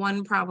just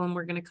one problem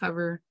we're going to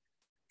cover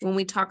when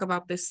we talk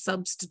about this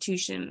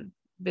substitution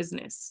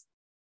business.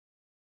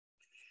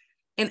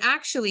 And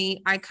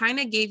actually, I kind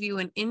of gave you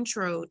an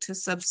intro to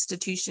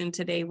substitution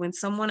today when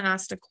someone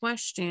asked a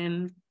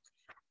question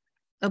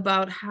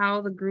about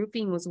how the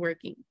grouping was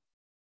working.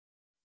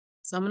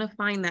 So I'm going to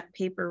find that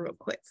paper real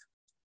quick.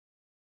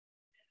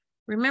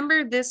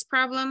 Remember this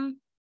problem?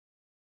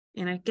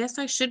 And I guess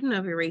I shouldn't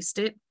have erased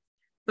it.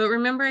 But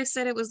remember I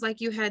said it was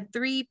like you had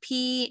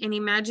 3P and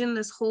imagine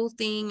this whole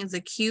thing is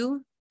a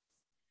Q.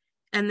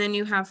 And then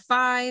you have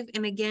 5.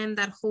 And again,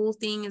 that whole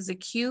thing is a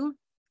Q.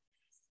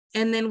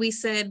 And then we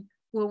said,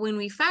 well, when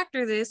we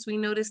factor this, we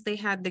noticed they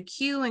had the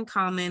Q in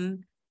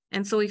common.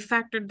 And so we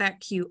factored that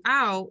Q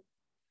out.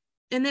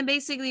 And then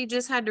basically you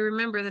just had to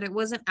remember that it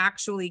wasn't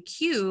actually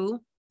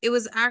Q. It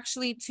was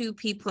actually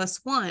 2P plus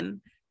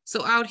 1.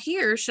 So out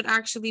here should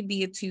actually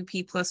be a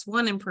 2P plus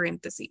 1 in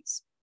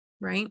parentheses,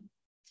 right?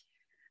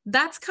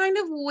 That's kind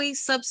of the way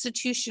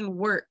substitution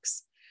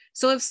works.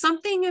 So if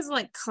something is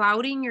like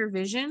clouding your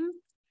vision,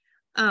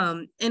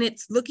 and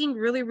it's looking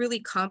really, really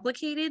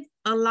complicated,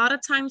 a lot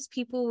of times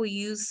people will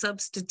use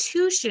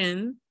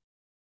substitution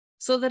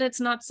so that it's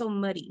not so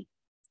muddy,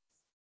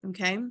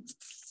 okay?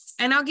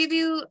 And I'll give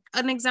you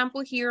an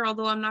example here,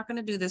 although I'm not going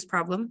to do this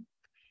problem.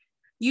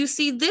 You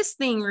see this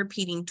thing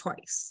repeating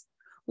twice.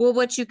 Well,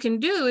 what you can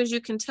do is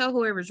you can tell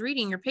whoever's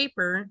reading your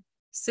paper,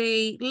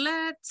 say,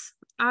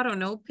 I don't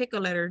know, pick a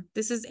letter.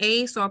 This is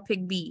A, so I'll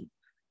pick B.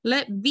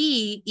 Let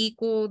B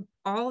equal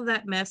all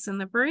that mess in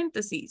the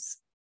parentheses.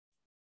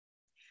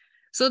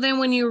 So then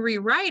when you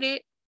rewrite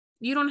it,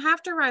 you don't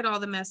have to write all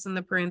the mess in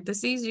the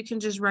parentheses. You can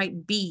just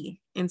write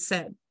B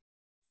instead.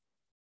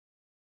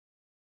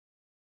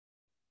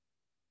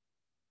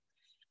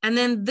 And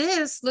then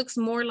this looks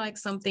more like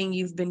something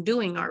you've been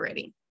doing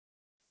already,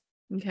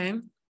 okay?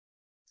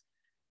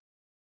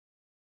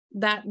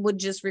 That would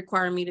just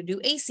require me to do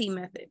AC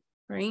method,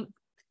 right?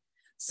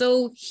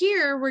 So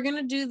here we're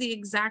gonna do the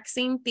exact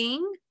same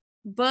thing,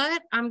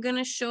 but I'm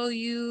gonna show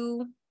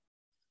you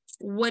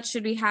what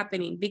should be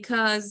happening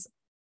because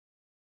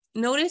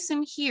notice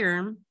in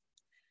here,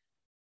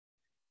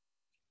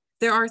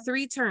 there are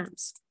 3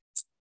 terms.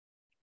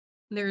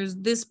 There's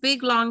this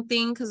big long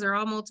thing because they're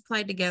all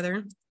multiplied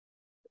together.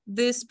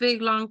 This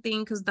big long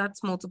thing because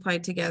that's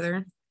multiplied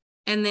together.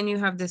 And then you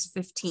have this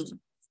 15.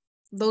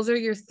 Those are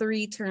your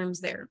 3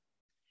 terms there.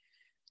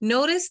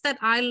 Notice that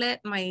I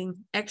let my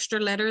extra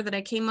letter that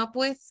I came up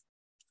with,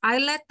 I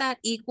let that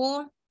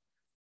equal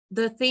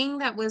the thing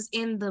that was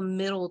in the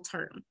middle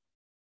term.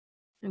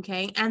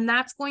 Okay, and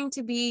that's going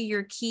to be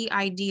your key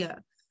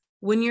idea.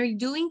 When you're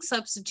doing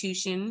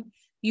substitution,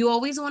 you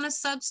always want to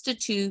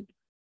substitute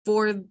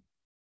for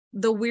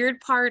the weird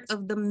part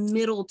of the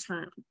middle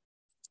term.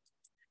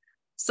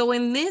 So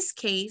in this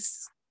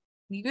case,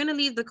 you're going to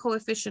leave the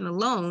coefficient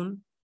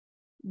alone.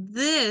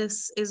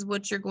 This is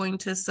what you're going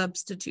to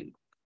substitute.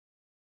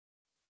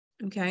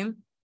 Okay.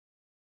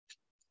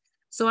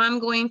 So I'm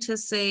going to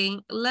say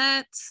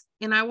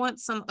and I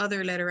want some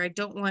other letter. I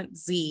don't want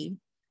Z.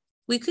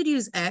 We could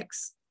use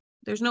X.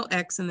 There's no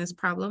X in this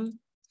problem.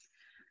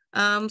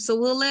 So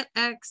we'll let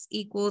X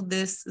equal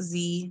this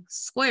Z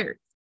squared.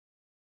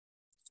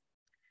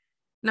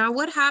 Now,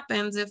 what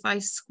happens if I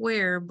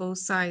square both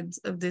sides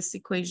of this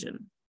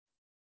equation?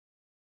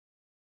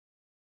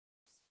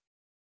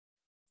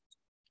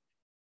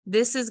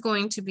 This is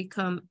going to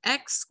become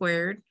X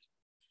squared,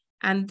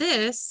 and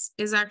this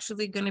is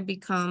actually going to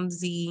become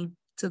Z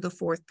to the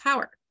 4th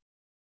power.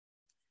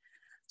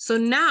 So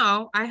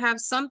now I have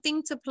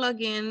something to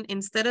plug in.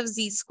 Instead of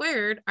Z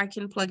squared, I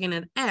can plug in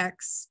an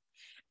X,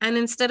 and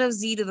instead of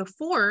Z to the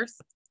 4th,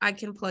 I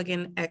can plug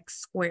in X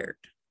squared.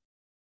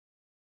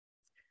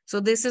 So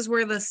this is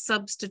where the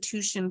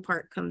substitution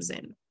part comes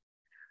in.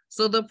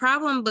 So the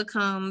problem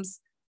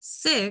becomes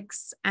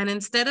 6, and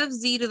instead of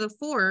Z to the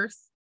 4th,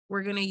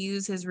 we're going to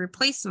use his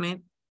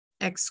replacement,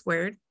 X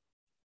squared,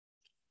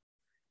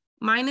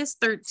 minus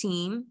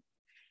 13.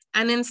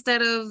 And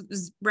instead of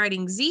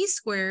writing Z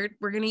squared,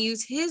 we're going to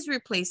use his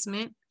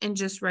replacement and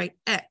just write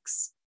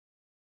X.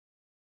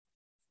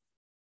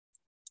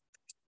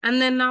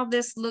 And then now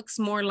this looks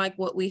more like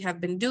what we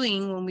have been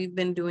doing when we've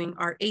been doing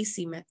our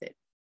AC method.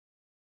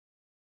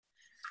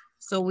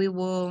 So we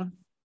will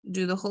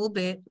do the whole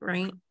bit,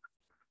 right?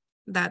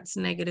 That's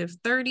negative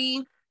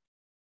 30.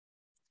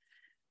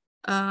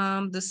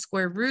 The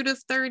square root of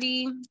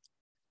 30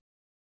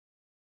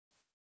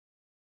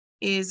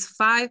 is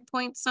 5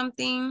 point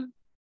something.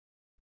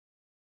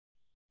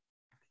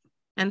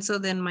 And so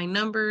then my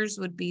numbers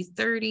would be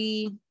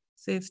 30,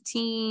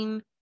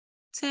 15,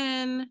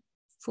 10,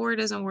 4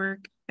 doesn't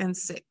work, and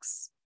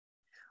 6.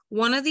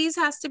 One of these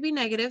has to be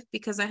negative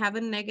because I have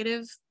a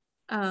negative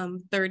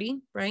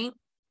 30, right?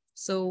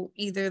 So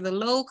either the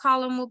low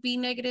column will be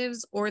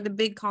negatives or the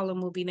big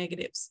column will be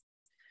negatives.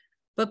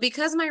 But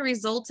because my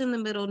result in the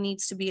middle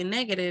needs to be a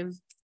negative,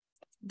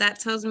 that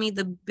tells me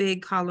the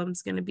big column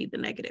is going to be the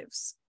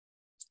negatives.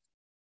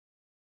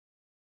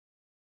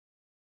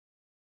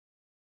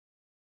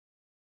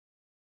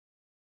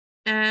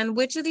 And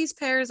which of these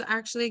pairs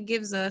actually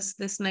gives us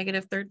this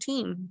negative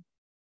 13?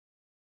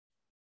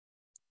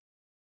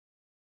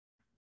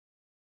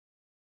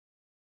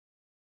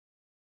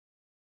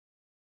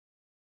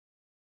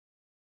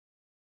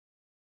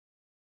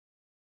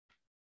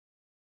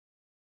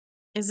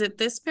 Is it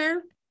this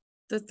pair,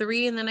 the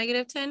 3 and the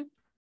negative 10?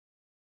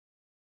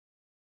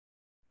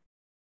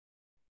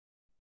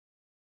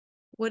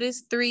 What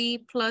is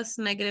 3 plus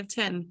negative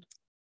 10?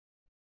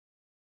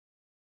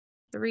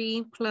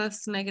 3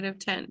 plus negative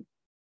 10.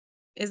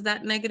 Is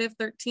that negative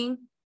 13?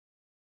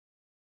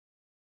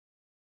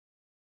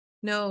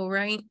 No,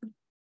 right?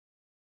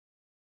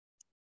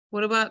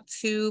 What about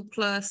 2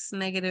 plus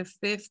negative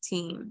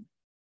 15?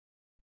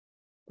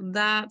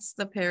 That's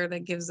the pair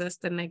that gives us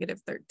the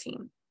negative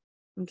 13.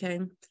 Okay.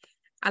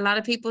 A lot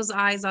of people's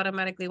eyes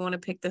automatically want to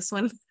pick this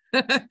one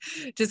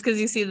just because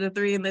you see the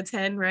 3 and the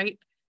 10, right?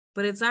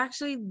 But it's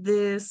actually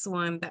this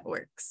one that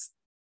works.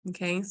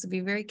 Okay, so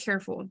be very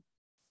careful.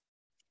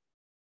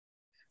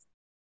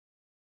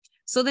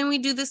 So then we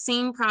do the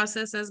same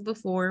process as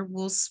before.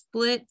 We'll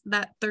split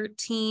that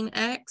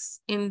 13x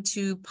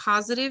into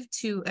positive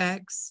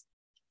 2x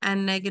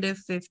and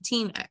negative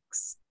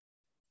 15x.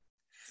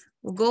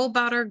 We'll go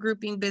about our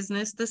grouping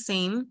business the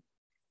same.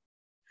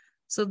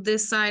 So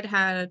this side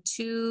had a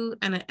 2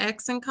 and an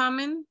x in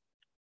common,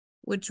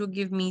 which will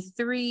give me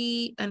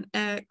 3, an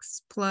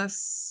x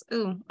plus,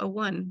 a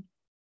 1.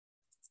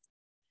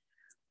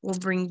 We'll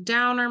bring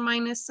down our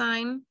minus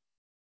sign.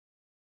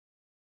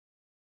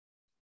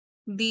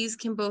 These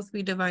can both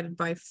be divided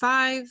by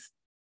 5,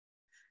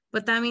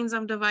 but that means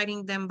I'm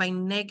dividing them by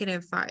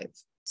negative 5.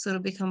 So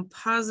it'll become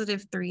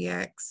positive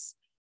 3x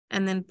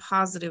and then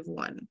positive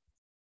 1.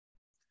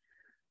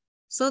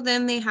 So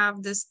then they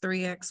have this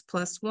 3x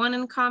plus 1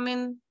 in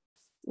common,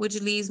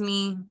 which leaves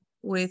me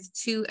with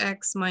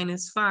 2x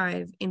minus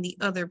 5 in the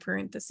other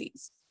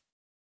parentheses.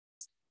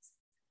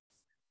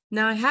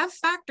 Now I have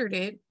factored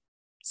it,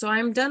 so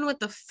I'm done with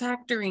the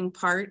factoring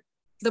part.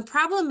 The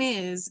problem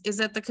is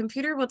that the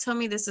computer will tell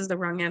me this is the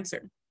wrong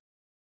answer.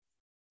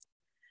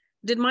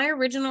 Did my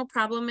original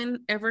problem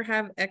ever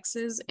have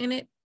x's in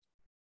it?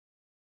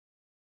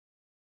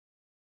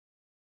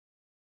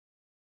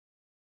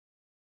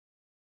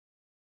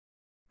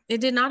 It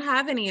did not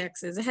have any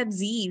x's. It had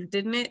z's,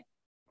 didn't it?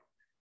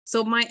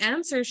 So my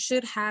answer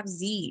should have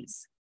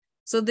z's.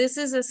 So this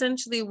is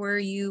essentially where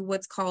you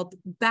what's called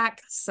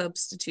back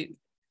substitute.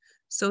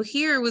 So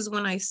here was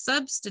when I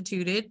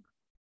substituted.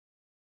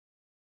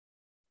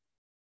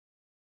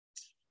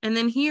 And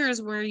then here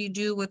is where you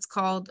do what's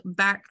called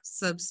back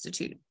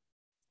substitute.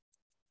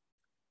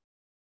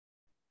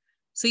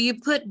 So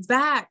you put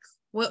back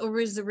what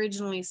was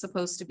originally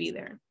supposed to be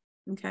there,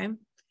 okay?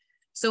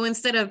 So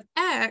instead of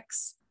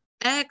x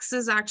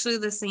is actually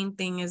the same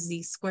thing as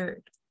z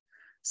squared.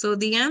 So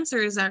the answer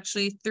is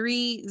actually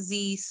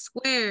 3z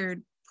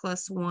squared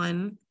plus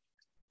 1,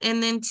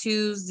 and then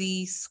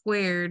 2z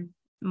squared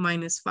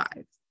minus 5.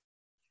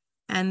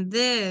 And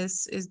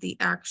this is the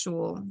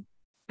actual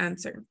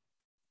answer.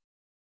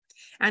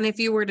 And if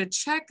you were to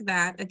check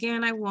that,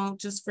 again, I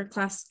won't, just for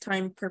class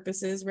time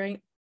purposes,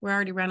 right? We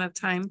already ran out of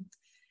time.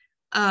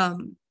 I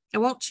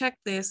won't check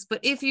this,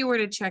 but if you were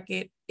to check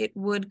it, it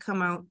would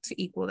come out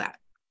to equal that.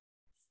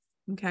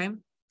 Okay.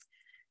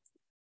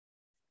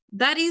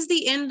 That is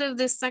the end of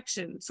this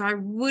section. So I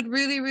would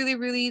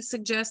really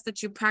suggest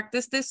that you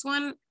practice this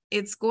one.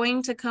 It's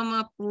going to come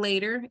up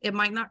later. It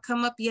might not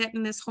come up yet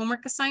in this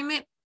homework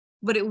assignment,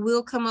 but it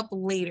will come up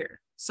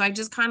later. So I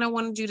just kind of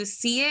wanted you to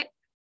see it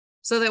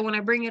so that when I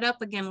bring it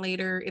up again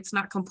later, it's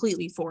not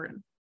completely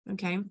foreign,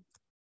 okay?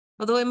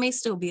 Although it may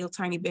still be a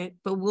tiny bit,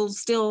 but we'll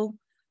still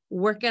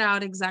work it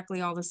out exactly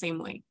all the same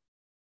way,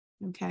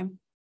 okay?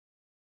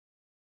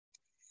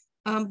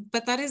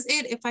 But that is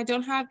it. If I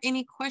don't have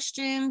any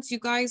questions, you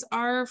guys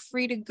are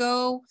free to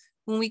go.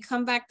 When we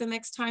come back the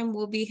next time,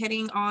 we'll be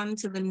heading on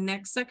to the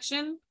next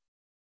section.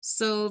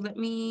 So let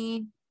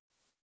me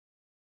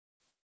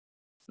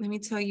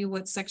tell you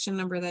what section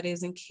number that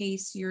is in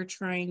case you're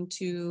trying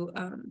to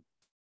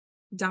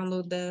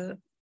download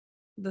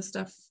the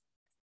stuff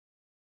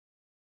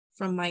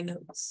from my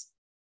notes.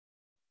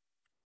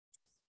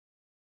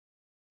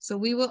 So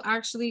we will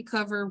actually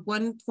cover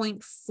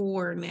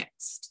 1.4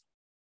 next.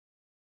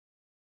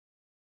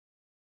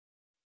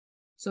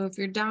 So if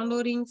you're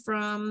downloading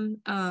from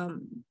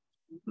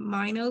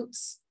my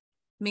notes,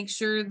 make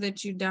sure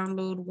that you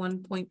download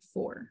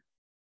 1.4.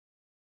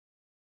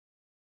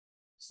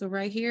 So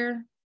right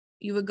here,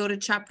 you would go to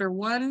chapter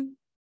 1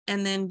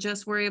 and then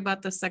just worry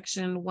about the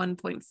section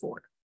 1.4.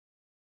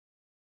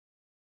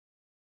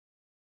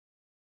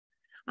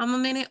 I'm a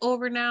minute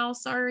over now,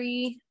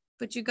 sorry,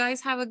 but you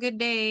guys have a good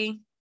day.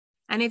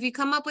 And if you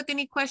come up with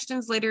any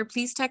questions later,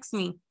 please text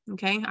me,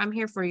 okay? I'm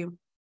here for you.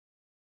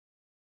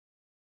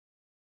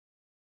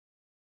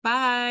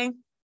 Bye.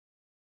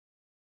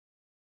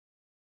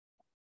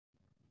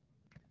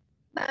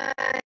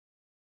 Bye.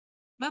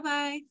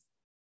 Bye-bye.